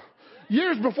Rhema.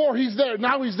 Years before he's there.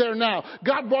 Now he's there now.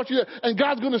 God brought you there. And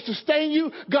God's going to sustain you.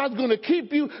 God's going to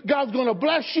keep you. God's going to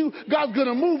bless you. God's going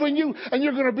to move in you. And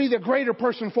you're going to be the greater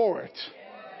person for it.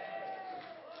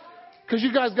 Because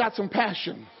you guys got some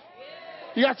passion.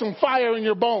 You got some fire in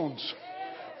your bones.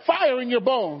 Fire in your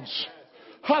bones.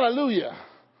 Hallelujah.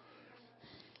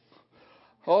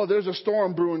 Oh, there's a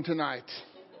storm brewing tonight.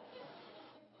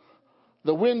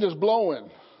 The wind is blowing.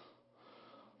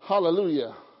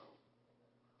 Hallelujah.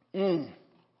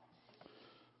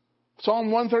 Psalm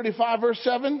 135 verse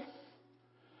 7.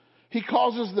 He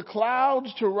causes the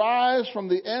clouds to rise from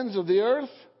the ends of the earth.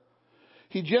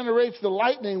 He generates the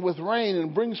lightning with rain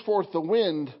and brings forth the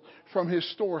wind from His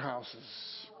storehouses.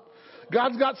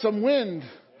 God's got some wind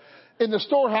in the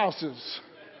storehouses.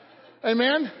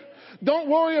 Amen. Don't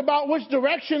worry about which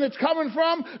direction it's coming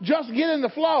from. Just get in the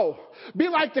flow. Be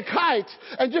like the kite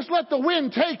and just let the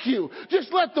wind take you.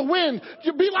 Just let the wind.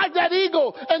 Be like that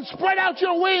eagle and spread out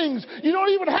your wings. You don't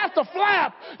even have to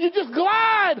flap. You just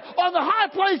glide on the high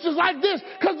places like this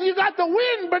because you got the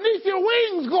wind beneath your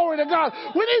wings. Glory to God.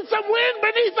 We need some wind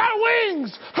beneath our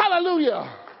wings.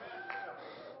 Hallelujah.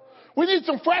 We need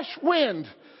some fresh wind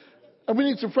and we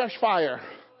need some fresh fire.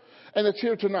 And it's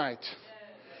here tonight.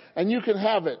 And you can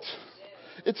have it.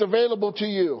 It's available to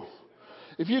you.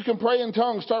 If you can pray in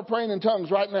tongues, start praying in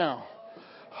tongues right now.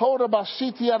 Hoda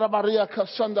basiti arabaria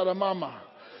kasanda la mama.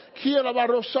 Kia la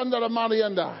barosanda la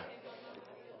marianda.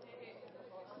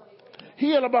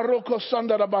 Hia la baroko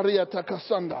sanda la baria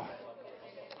takasanda.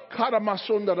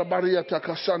 Karamasunda la baria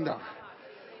takasanda.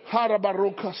 Hara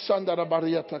baroka sanda la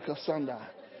baria takasanda.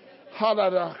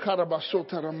 Halara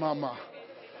karabasota la mama.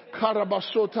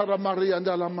 Karabasota la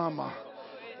marianda la mama.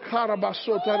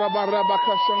 Karabasota la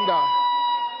barabakasanda.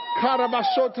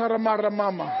 Karabasota la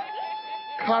maramama.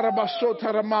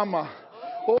 Karabasota la mama.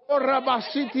 O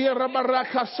rabasiti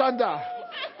rabarakasanda.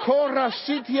 Kora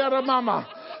siti ramama.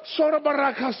 Sora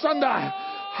barakasanda.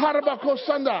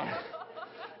 Harabakosanda.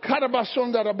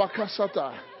 Karabasonda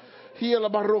rabakasata. Hiela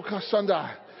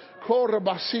barokasanda. Kora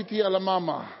basiti la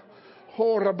mama.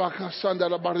 Hora bakasanda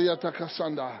la bariata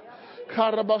kasanda.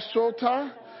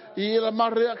 Karabasota. Ila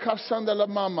Maria Kasanda la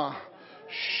mama.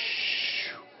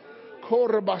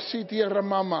 Korabasiti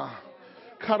ramama.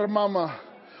 Karamama.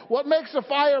 What makes the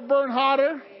fire burn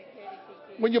hotter?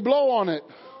 When you blow on it.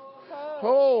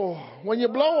 Oh, when you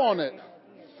blow on it.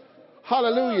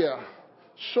 Hallelujah.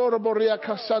 Soraboria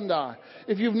Kasanda.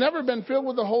 If you've never been filled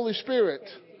with the Holy Spirit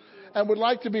and would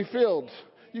like to be filled,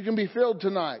 you can be filled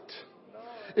tonight.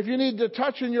 If you need to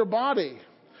touch in your body,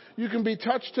 you can be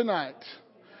touched tonight.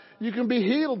 You can be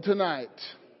healed tonight.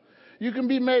 You can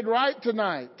be made right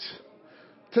tonight.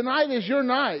 Tonight is your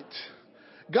night.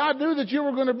 God knew that you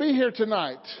were going to be here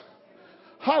tonight.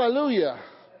 Hallelujah.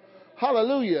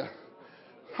 Hallelujah.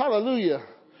 Hallelujah.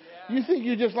 You think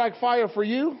you just like fire for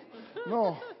you?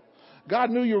 No.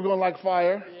 God knew you were going to like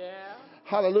fire. Yeah.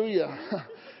 Hallelujah.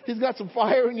 He's got some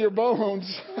fire in your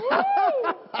bones.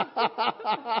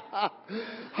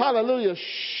 Hallelujah.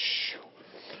 Shh.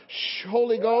 Shh.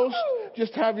 Holy Ghost,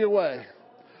 just have your way.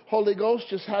 Holy Ghost,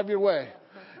 just have your way.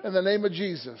 In the name of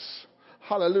Jesus.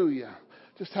 Hallelujah.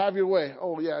 Just have your way.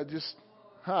 Oh, yeah, just.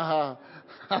 Ha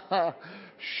ha.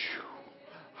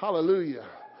 Hallelujah.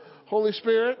 Holy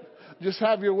Spirit, just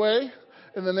have your way.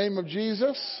 In the name of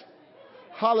Jesus.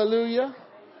 Hallelujah.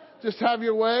 Just have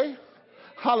your way.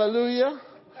 Hallelujah.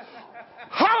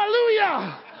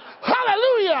 Hallelujah.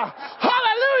 Hallelujah.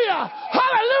 Hallelujah.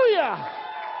 Hallelujah.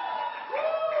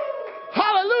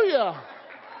 Hallelujah.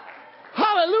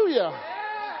 Hallelujah.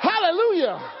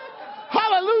 Hallelujah.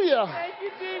 Hallelujah.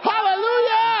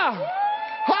 Hallelujah.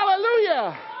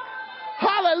 Hallelujah.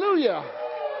 Hallelujah.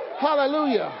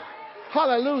 Hallelujah.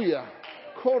 Hallelujah.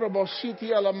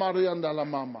 Korabositi ala Marianda la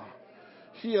mama.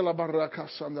 Here la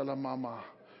barakasanda la mama.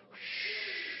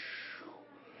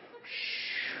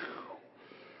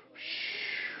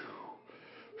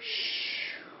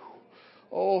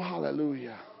 Oh,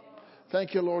 hallelujah.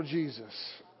 Thank you, Lord Jesus.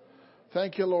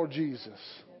 Thank you, Lord Jesus.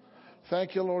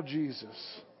 Thank you, Lord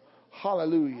Jesus.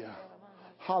 Hallelujah.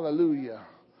 Hallelujah.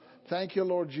 Thank you,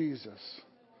 Lord Jesus.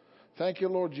 Thank you,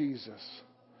 Lord Jesus.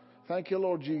 Thank you,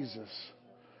 Lord Jesus.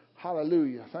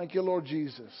 Hallelujah. Thank you, Lord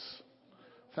Jesus.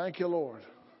 Thank you, Lord.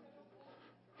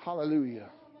 Hallelujah.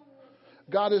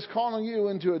 God is calling you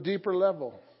into a deeper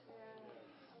level,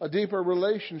 a deeper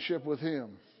relationship with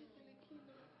Him.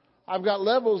 I've got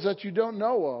levels that you don't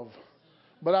know of,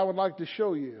 but I would like to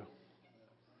show you.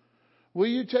 Will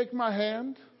you take my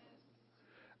hand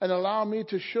and allow me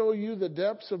to show you the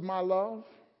depths of my love?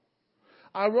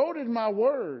 I wrote in my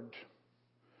word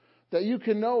that you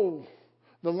can know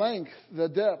the length, the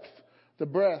depth, the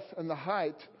breadth, and the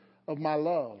height of my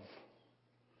love.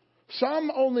 Some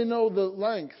only know the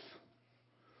length.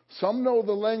 Some know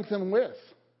the length and width.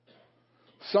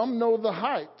 Some know the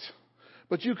height.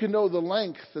 But you can know the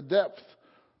length, the depth,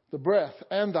 the breadth,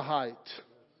 and the height.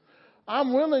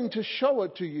 I'm willing to show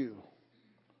it to you.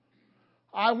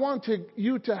 I want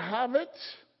you to have it.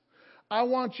 I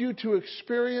want you to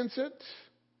experience it.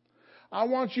 I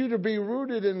want you to be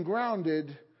rooted and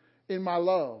grounded in my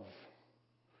love.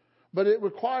 But it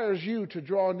requires you to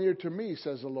draw near to me,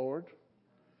 says the Lord.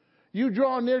 You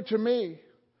draw near to me,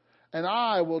 and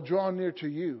I will draw near to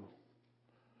you.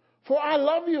 For I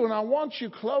love you and I want you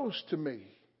close to me.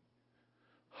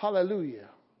 Hallelujah.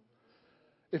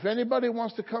 If anybody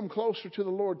wants to come closer to the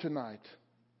Lord tonight,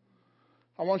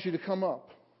 I want you to come up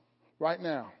right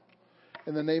now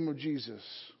in the name of Jesus.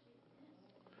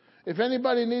 If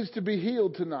anybody needs to be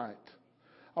healed tonight,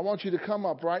 I want you to come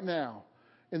up right now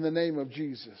in the name of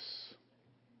Jesus.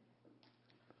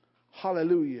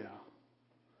 Hallelujah.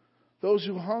 Those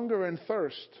who hunger and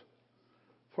thirst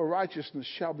for righteousness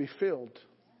shall be filled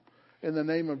in the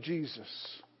name of Jesus.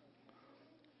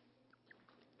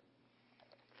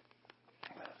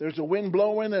 There's a wind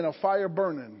blowing and a fire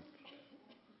burning.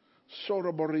 Holy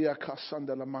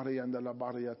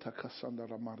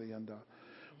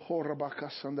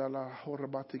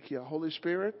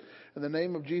Spirit, in the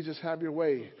name of Jesus, have your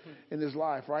way in his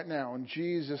life right now. In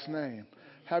Jesus' name.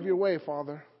 Have your way,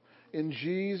 Father. In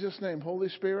Jesus' name. Holy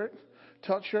Spirit,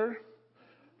 touch her.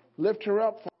 Lift her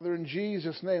up, Father, in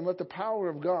Jesus' name. Let the power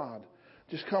of God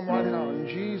just come right now. In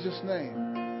Jesus' name.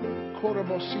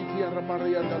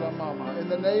 In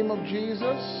the name of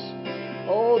Jesus.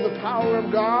 Oh, the power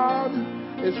of God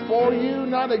is for you,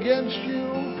 not against you.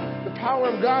 The power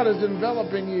of God is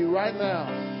enveloping you right now.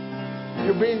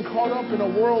 You're being caught up in a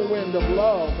whirlwind of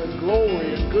love and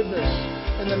glory and goodness.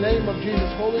 In the name of Jesus.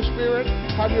 Holy Spirit,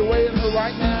 have your way in her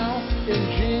right now. In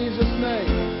Jesus' name.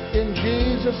 In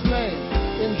Jesus' name.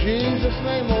 In Jesus'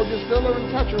 name, Lord, just fill her and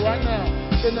touch her right now.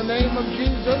 In the name of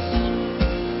Jesus.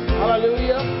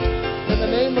 Hallelujah. In the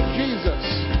name of Jesus.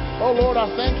 Oh, Lord, I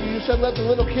thank you. You said, let the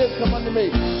little kids come unto me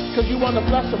because you want to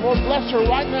bless them. Lord, bless her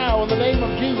right now in the name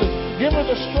of Jesus. Give her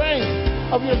the strength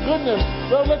of your goodness.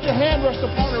 Lord, let your hand rest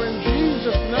upon her in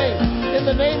Jesus' name. In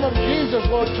the name of Jesus,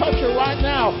 Lord, touch her right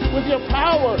now with your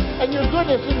power and your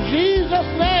goodness in Jesus'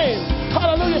 name.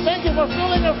 Hallelujah. Thank you for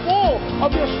filling her full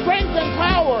of your strength and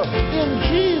power in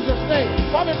Jesus' name.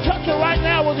 Father, touch her right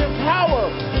now with your power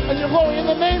and your glory in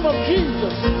the name of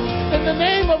Jesus. In the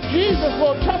name of Jesus,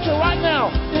 Lord, touch her right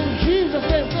now. In Jesus'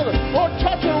 name, Lord,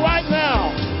 touch her right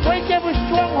now. Break every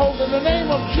stronghold in the name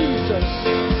of Jesus.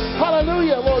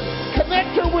 Hallelujah, Lord.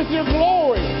 Connect her with your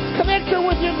glory. Connect her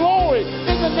with your glory.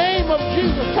 In the name of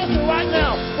Jesus, touch her right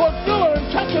now. Lord, fill her and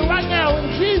Touch her right now in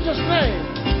Jesus' name.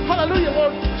 Hallelujah,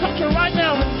 Lord. Touch her right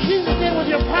now in Jesus' name with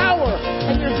your power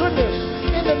and your goodness.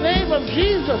 In the name of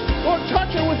Jesus, Lord,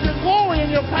 touch her with your glory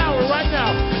and your power right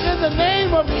now. In the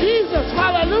name of Jesus,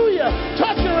 hallelujah.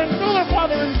 Touch her and fill her,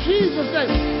 Father, in Jesus'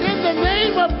 name. In the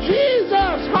name of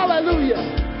Jesus, hallelujah.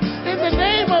 In the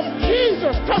name of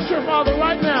Jesus, touch her, Father,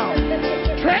 right now.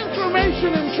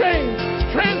 Transformation and change.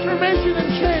 Transformation and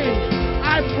change.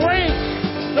 I break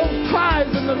those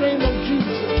ties in the name of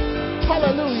Jesus.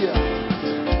 Hallelujah.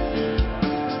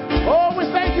 Oh, we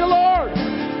thank you, Lord.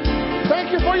 Thank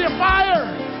you for your fire.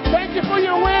 Thank you for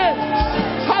your wind.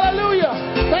 Hallelujah.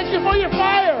 Thank you for your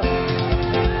fire.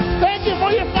 Thank you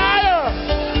for your fire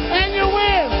and your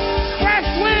wind. Fresh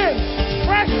wind.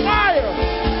 Fresh fire.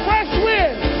 Fresh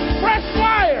wind. Fresh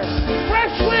fire.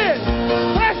 Fresh wind.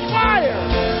 Fresh fire.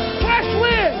 Fresh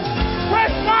wind.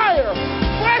 Fresh fire.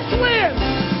 Fresh wind.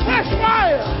 Fresh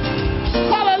fire.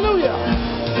 Hallelujah.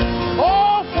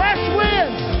 Oh, fresh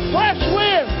wind. Fresh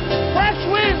wind. Fresh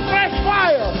wind. Fresh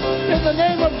fire. In the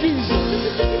name of Jesus.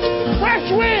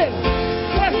 Fresh wind.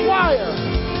 Fresh fire.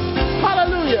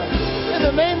 Hallelujah. In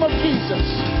the name of Jesus.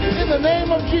 In the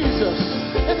name of Jesus.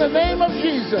 In the name of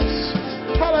Jesus.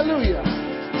 Hallelujah.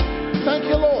 Thank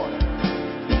you, Lord.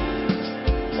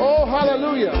 Oh,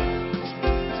 hallelujah.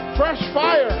 Fresh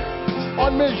fire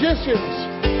on musicians.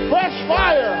 Fresh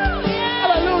fire.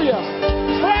 Hallelujah.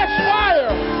 Fresh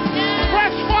fire.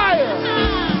 Fresh fire.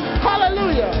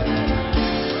 Hallelujah.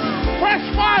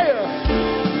 Fresh fire.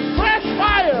 Fresh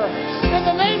fire. In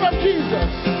the name of Jesus.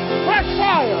 Fresh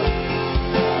fire.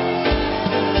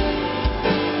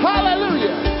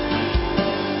 Hallelujah.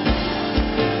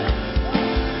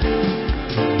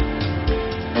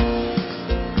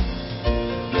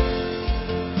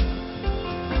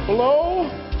 Blow,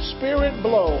 Spirit,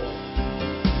 blow.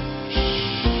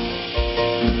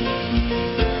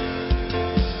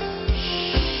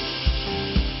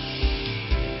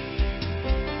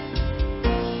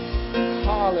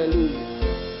 Hallelujah.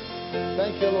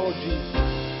 Thank you, Lord Jesus.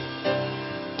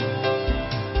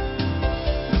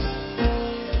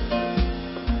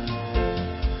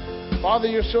 Father,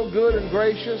 you're so good and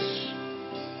gracious.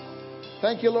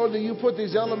 Thank you, Lord, that you put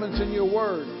these elements in your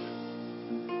word.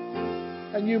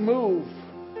 And you move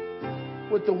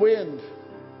with the wind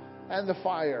and the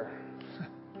fire.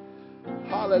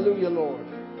 Hallelujah, Lord.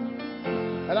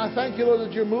 And I thank you, Lord,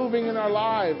 that you're moving in our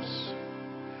lives.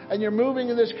 And you're moving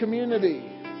in this community.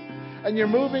 And you're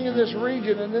moving in this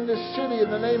region and in this city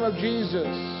in the name of Jesus.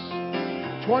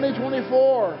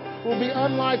 2024 will be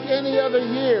unlike any other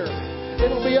year.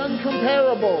 It'll be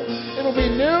uncomparable. It'll be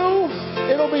new.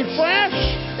 It'll be fresh.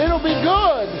 It'll be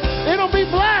good. It'll be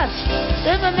blessed.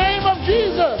 In the name of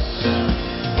Jesus.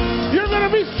 You're going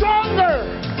to be stronger.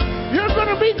 You're going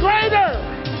to be greater.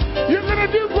 You're going to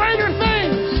do greater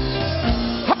things.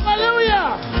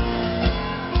 Hallelujah.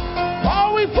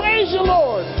 Oh, we praise you,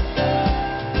 Lord.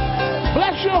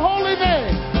 Bless your holy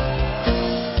name.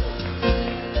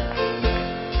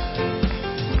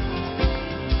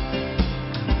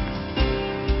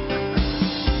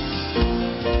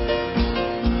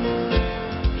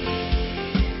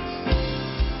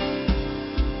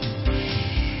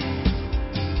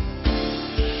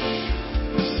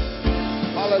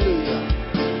 Hallelujah.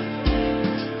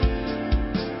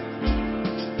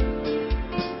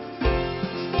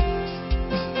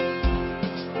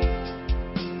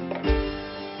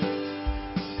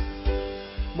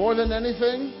 More than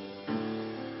anything,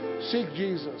 seek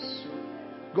Jesus.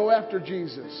 Go after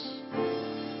Jesus.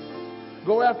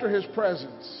 Go after His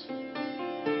presence.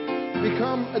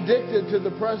 Become addicted to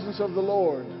the presence of the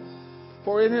Lord.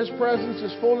 For in His presence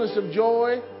is fullness of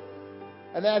joy,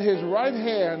 and at His right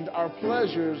hand are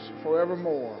pleasures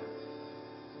forevermore.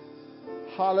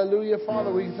 Hallelujah.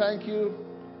 Father, we thank you.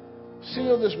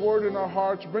 Seal this word in our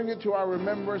hearts. Bring it to our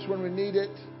remembrance when we need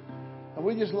it. And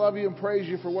we just love you and praise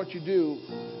you for what you do.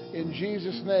 In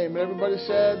Jesus' name. And everybody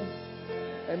said,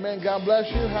 amen. God bless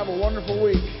you. Have a wonderful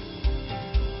week.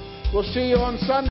 We'll see you on Sunday.